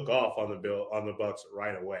City took off on the Bucks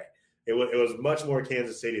right away. It was much more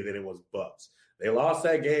Kansas City than it was Bucks. They lost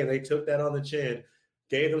that game. They took that on the chin,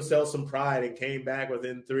 gave themselves some pride, and came back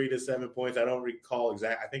within 3 to 7 points. I don't recall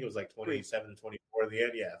exactly. I think it was like 27 to 24 in the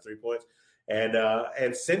end. Yeah, 3 points.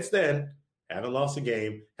 And since then, haven't lost a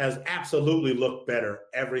game, has absolutely looked better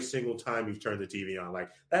every single time you've turned the TV on. Like,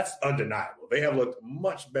 that's undeniable. They have looked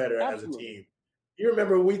much better as a team. You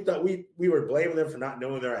remember we thought we were blaming them for not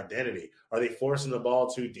knowing their identity. Are they forcing the ball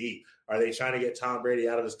too deep? Are they trying to get Tom Brady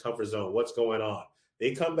out of his comfort zone? What's going on?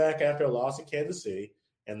 They come back after a loss in Kansas City,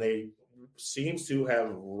 and they seems to have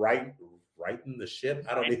righted the ship.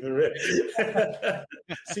 I don't even really.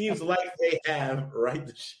 Seems like they have righted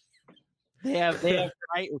the ship. They have righted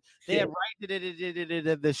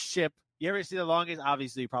the ship. You ever see The Longest?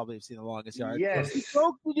 Obviously, you probably have seen The Longest Yard. Yes. He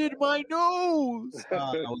broke it in my nose.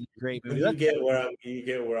 That was a great movie. You get where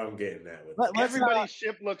I'm getting at with it. Everybody's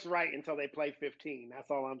ship looks right until they play 15.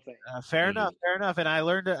 That's all I'm saying. Fair enough. And I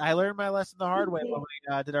learned my lesson the hard way when we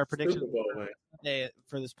did our predictions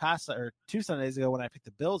for this past or 2 Sundays ago when I picked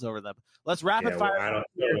the Bills over them. Let's rapid fire. I don't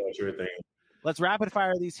know what you were thinking. Let's rapid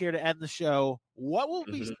fire these here to end the show. What will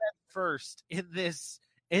be said first in this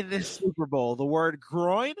Super Bowl? The word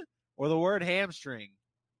groin or the word hamstring?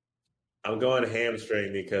 I'm going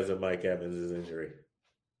hamstring because of Mike Evans' injury.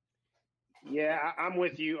 Yeah, I'm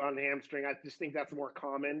with you on the hamstring. I just think that's more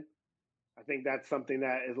common. I think that's something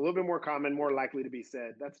that is a little bit more common, more likely to be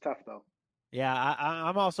said. That's tough, though. Yeah,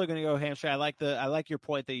 I'm also going to go hamstring. I like your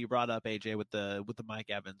point that you brought up, AJ, with the Mike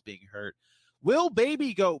Evans being hurt. Will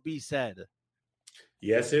Baby Goat be said?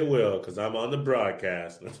 Yes, it will, because I'm on the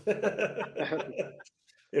broadcast.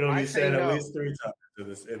 It'll be said at least 3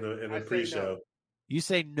 times in the pre-show. No. You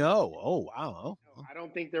say no. Oh, wow. No, I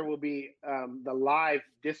don't think there will be the live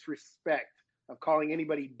disrespect of calling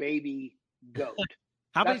anybody Baby Goat.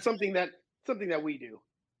 That's something that we do.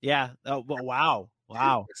 Yeah. Oh, wow.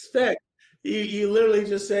 Respect. You literally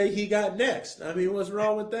just say he got next. I mean, what's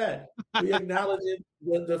wrong with that? We acknowledge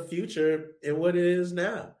the future and what it is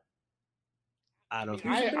now. That's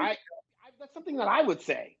something that I would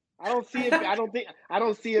say. I don't see it. I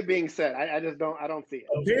don't see it being said. I don't see it.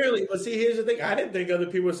 Apparently, but see, here's the thing. I didn't think other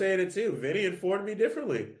people were saying it too. Vinny informed me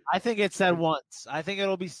differently. I think it's said once. I think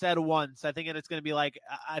it'll be said once. I think it's going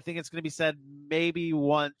to be said maybe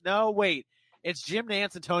one. No, wait. It's Jim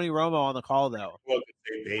Nantz and Tony Romo on the call, though.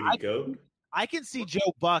 Baby Goat. I can see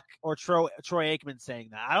Joe Buck or Troy Aikman saying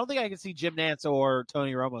that. I don't think I can see Jim Nantz or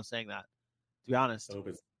Tony Romo saying that, to be honest. I hope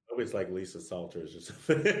it's like Lisa Salters or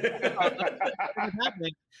something.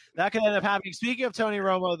 That could end up happening. Speaking of Tony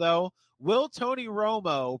Romo, though, will Tony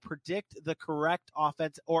Romo predict the correct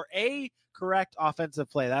offense or a correct offensive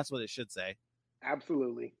play? That's what it should say.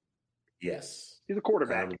 Absolutely. Yes. He's a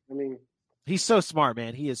quarterback. He's so smart,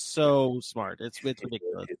 man. He is so smart. It's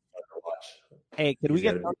ridiculous. Hey, could we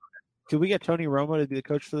get Tony Romo to be the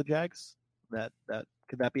coach for the Jags? That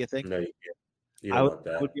could that be a thing? No, you can't. You I would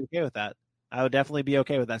be okay with that. I would definitely be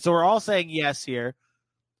okay with that. So we're all saying yes here.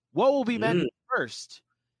 What will be mentioned first?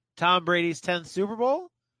 Tom Brady's 10th Super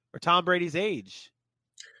Bowl or Tom Brady's age?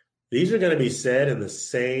 These are going to be said in the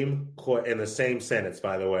same sentence,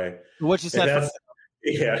 by the way. What you said first.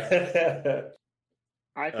 Yeah.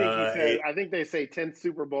 I think they say 10th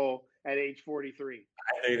Super Bowl at age 43.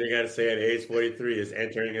 I think they got to say at age 43 is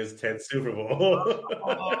entering his 10th Super Bowl.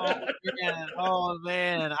 Oh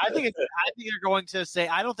man! I think they're going to say.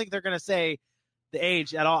 I don't think they're going to say the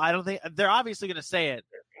age at all. I don't think they're obviously going to say it,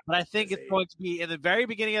 but I think it's going to be in the very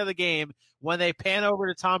beginning of the game when they pan over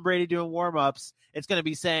to Tom Brady doing warm-ups. It's going to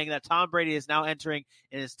be saying that Tom Brady is now entering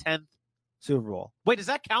in his 10th Super Bowl. Wait, does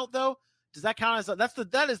that count though? Does that count as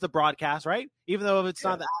that is the broadcast, right? Even though it's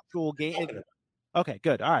not the actual game. Okay,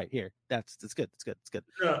 good. All right, here. That's good. It's good.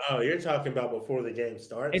 Oh, you're talking about before the game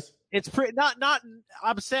starts. It's pretty not.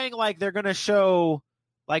 I'm saying like they're gonna show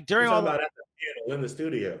like during all about at the panel in the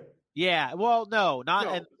studio. Yeah. Well, no, not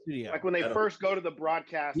in the studio. Like when they first go to the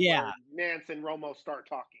broadcast. Yeah. Nance and Romo start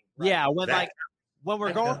talking. Right? Yeah. When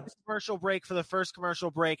we're going to commercial break for the first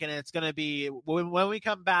commercial break, and it's gonna be when we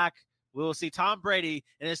come back. We will see Tom Brady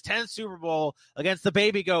in his 10th Super Bowl against the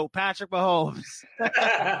baby goat, Patrick Mahomes.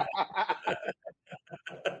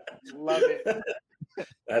 Love it.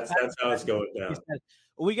 That's how it's going down.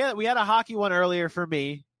 We had a hockey one earlier for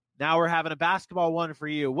me. Now we're having a basketball one for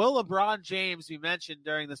you. Will LeBron James be mentioned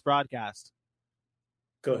during this broadcast?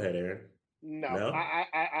 Go ahead, Aaron. No?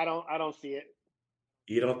 I don't see it.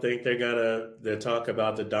 You don't think they're gonna talk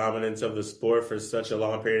about the dominance of the sport for such a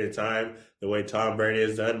long period of time, the way Tom Brady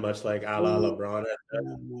has done, much like a la LeBron has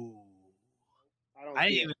done? I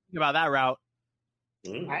didn't even think about that route.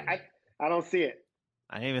 I don't see it.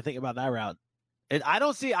 I didn't even think about that route. I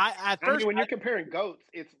don't see. When you're comparing GOATs,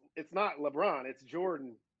 it's not LeBron, it's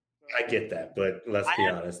Jordan. I get that, but let's be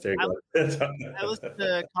honest. I listened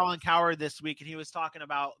to Colin Cowherd this week, and he was talking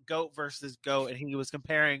about GOAT versus GOAT, and he was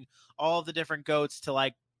comparing all of the different GOATs to,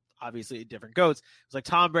 like, obviously different GOATs. It was like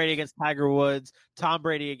Tom Brady against Tiger Woods, Tom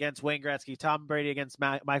Brady against Wayne Gretzky, Tom Brady against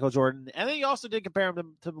Michael Jordan, and then he also did compare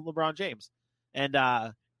him to LeBron James. And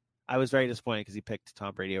I was very disappointed because he picked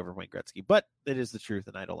Tom Brady over Wayne Gretzky, but it is the truth,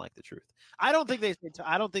 and I don't like the truth. I don't think they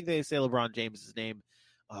say LeBron James' name.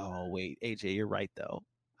 Oh wait, AJ, you're right though.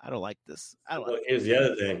 I don't like this. Here's the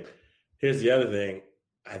other thing.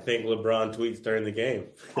 I think LeBron tweets during the game.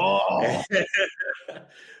 Oh,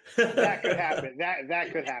 that could happen.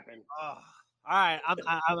 That could happen. All right,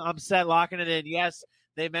 I'm set, locking it in. Yes,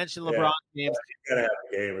 they mentioned LeBron James. He's gonna have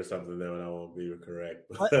a game or something though, and I won't be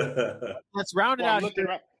correct. Let's round it out.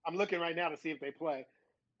 I'm looking right now to see if they play.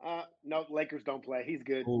 No, Lakers don't play. He's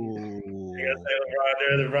good. You're gonna say LeBron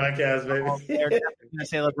during the broadcast, baby. They're definitely gonna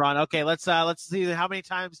say LeBron. Okay, let's see how many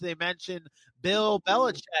times they mention Bill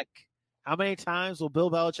Belichick. How many times will Bill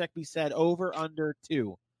Belichick be said? Over, under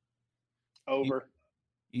 2? Over.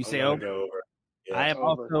 You say over? Go over. Yeah, I am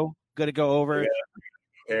also going to go over.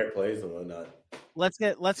 Pair plays and whatnot. Let's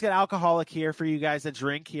get alcoholic here for you guys that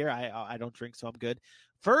drink here. I don't drink, so I'm good.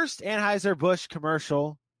 First Anheuser-Busch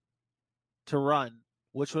commercial to run.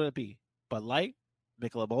 Which would it be? Bud Light,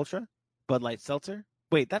 Michelob Ultra, Bud Light Seltzer.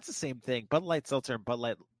 Wait, that's the same thing. Bud Light Seltzer and Bud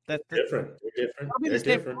Light. That's different. They're different. That'll be the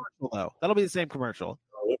same commercial, though. That'll be the same commercial.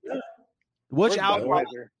 Which alcohol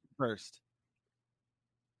first?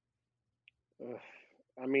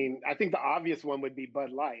 I mean, I think the obvious one would be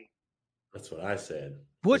Bud Light. That's what I said.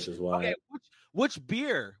 Which is why. Okay, which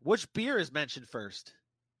beer is mentioned first?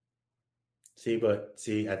 See,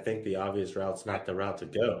 I think the obvious route's not the route to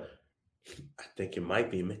go. I think it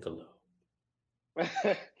might be Michelob.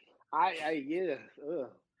 Yeah. I'm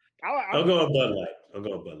going Bud Light.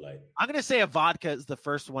 I'm going to say a vodka is the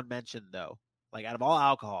first one mentioned, though. Like, out of all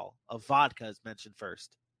alcohol, a vodka is mentioned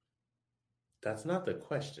first. That's not the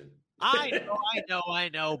question. I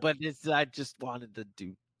know, but I just wanted to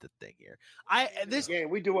do the thing here.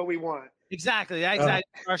 We do what we want. Exactly.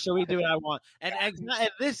 Our show, we do what I want. And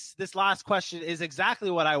this last question is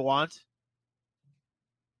exactly what I want.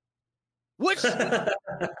 Which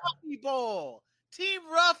Puppy Bowl? Team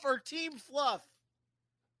Rough or Team Fluff?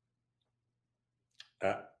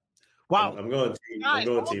 Wow. I'm going Team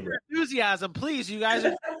Rough. Enthusiasm, please. You guys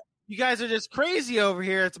are just crazy over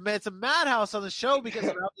here. It's a madhouse on the show because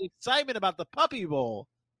of the excitement about the Puppy Bowl.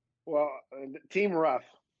 Well, Team Rough.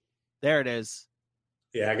 There it is.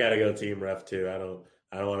 Yeah, I got to go Team Rough too. I don't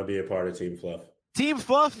want to be a part of Team Fluff. Team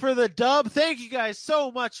Fluff for the dub. Thank you guys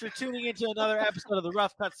so much for tuning into another episode of the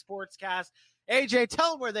Rough Cut Sportscast. AJ,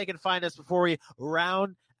 tell them where they can find us before we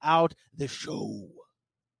round out the show.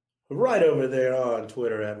 Right over there on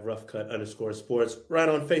Twitter at roughcut_sports. Right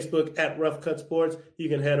on Facebook at Rough Cut Sports. You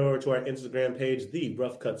can head over to our Instagram page, the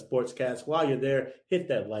Rough Cut Sportscast. While you're there, hit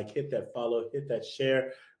that like, hit that follow, hit that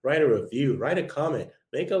share, write a review, write a comment,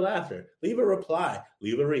 make a laughter, leave a reply,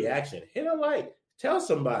 leave a reaction, hit a like. Tell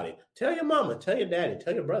somebody. Tell your mama. Tell your daddy.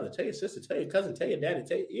 Tell your brother. Tell your sister. Tell your cousin. Tell your daddy.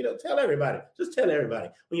 Tell everybody. Just tell everybody.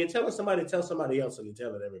 When you're telling somebody, tell somebody else, so you're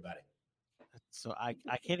telling everybody. So I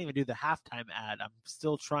can't even do the halftime ad. I'm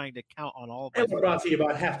still trying to count on all of it. We're brought to you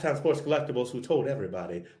by Halftime Sports Collectibles, who told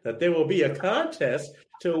everybody that there will be a contest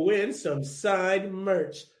to win some signed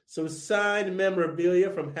merch, some signed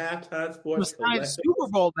memorabilia from Halftime Sports Collectibles. Super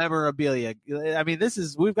Bowl memorabilia. I mean,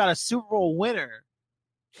 we've got a Super Bowl winner.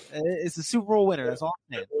 It's the Super Bowl winner. That's all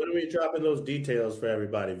I'm saying. When are we dropping those details for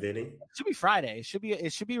everybody, Vinny? It should be Friday.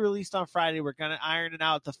 It should be released on Friday. We're gonna iron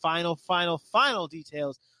out the final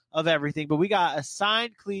details of everything. But we got a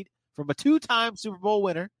signed cleat from a 2-time Super Bowl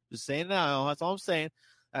winner. Just saying now. That's all I'm saying.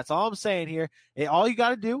 That's all I'm saying here. All you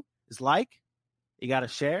got to do is like, you got to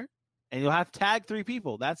share, and you'll have to tag 3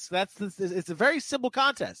 people. It's a very simple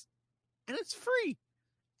contest, and it's free.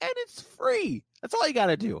 That's all you got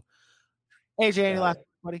to do. AJ, any last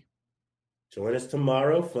buddy? Join us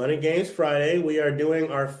tomorrow, Fun and Games Friday. We are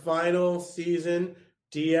doing our final season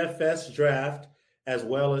DFS draft, as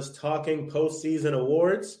well as talking postseason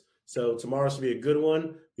awards. So tomorrow should be a good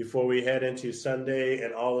one before we head into Sunday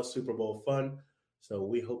and all the Super Bowl fun. So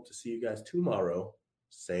we hope to see you guys tomorrow.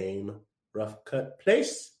 Same Rough Cut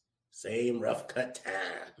place, same Rough Cut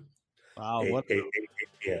time. Wow.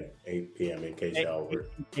 8 p.m.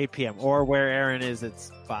 Calvert. 8 p.m. Or where Aaron is,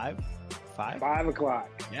 it's 5? 5 o'clock.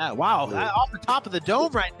 Yeah, wow. Off the top of the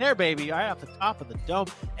dome right there, baby. Right off the top of the dome.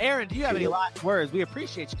 Aaron, do you have any last words? We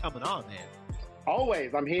appreciate you coming on, man.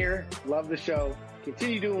 Always. I'm here. Love the show.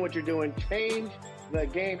 Continue doing what you're doing. Change the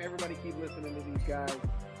game. Everybody keep listening to these guys.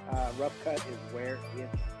 Rough Cut is where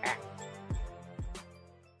it's at.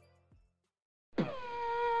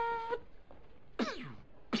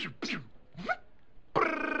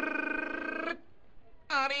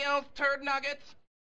 Adios, turd nuggets.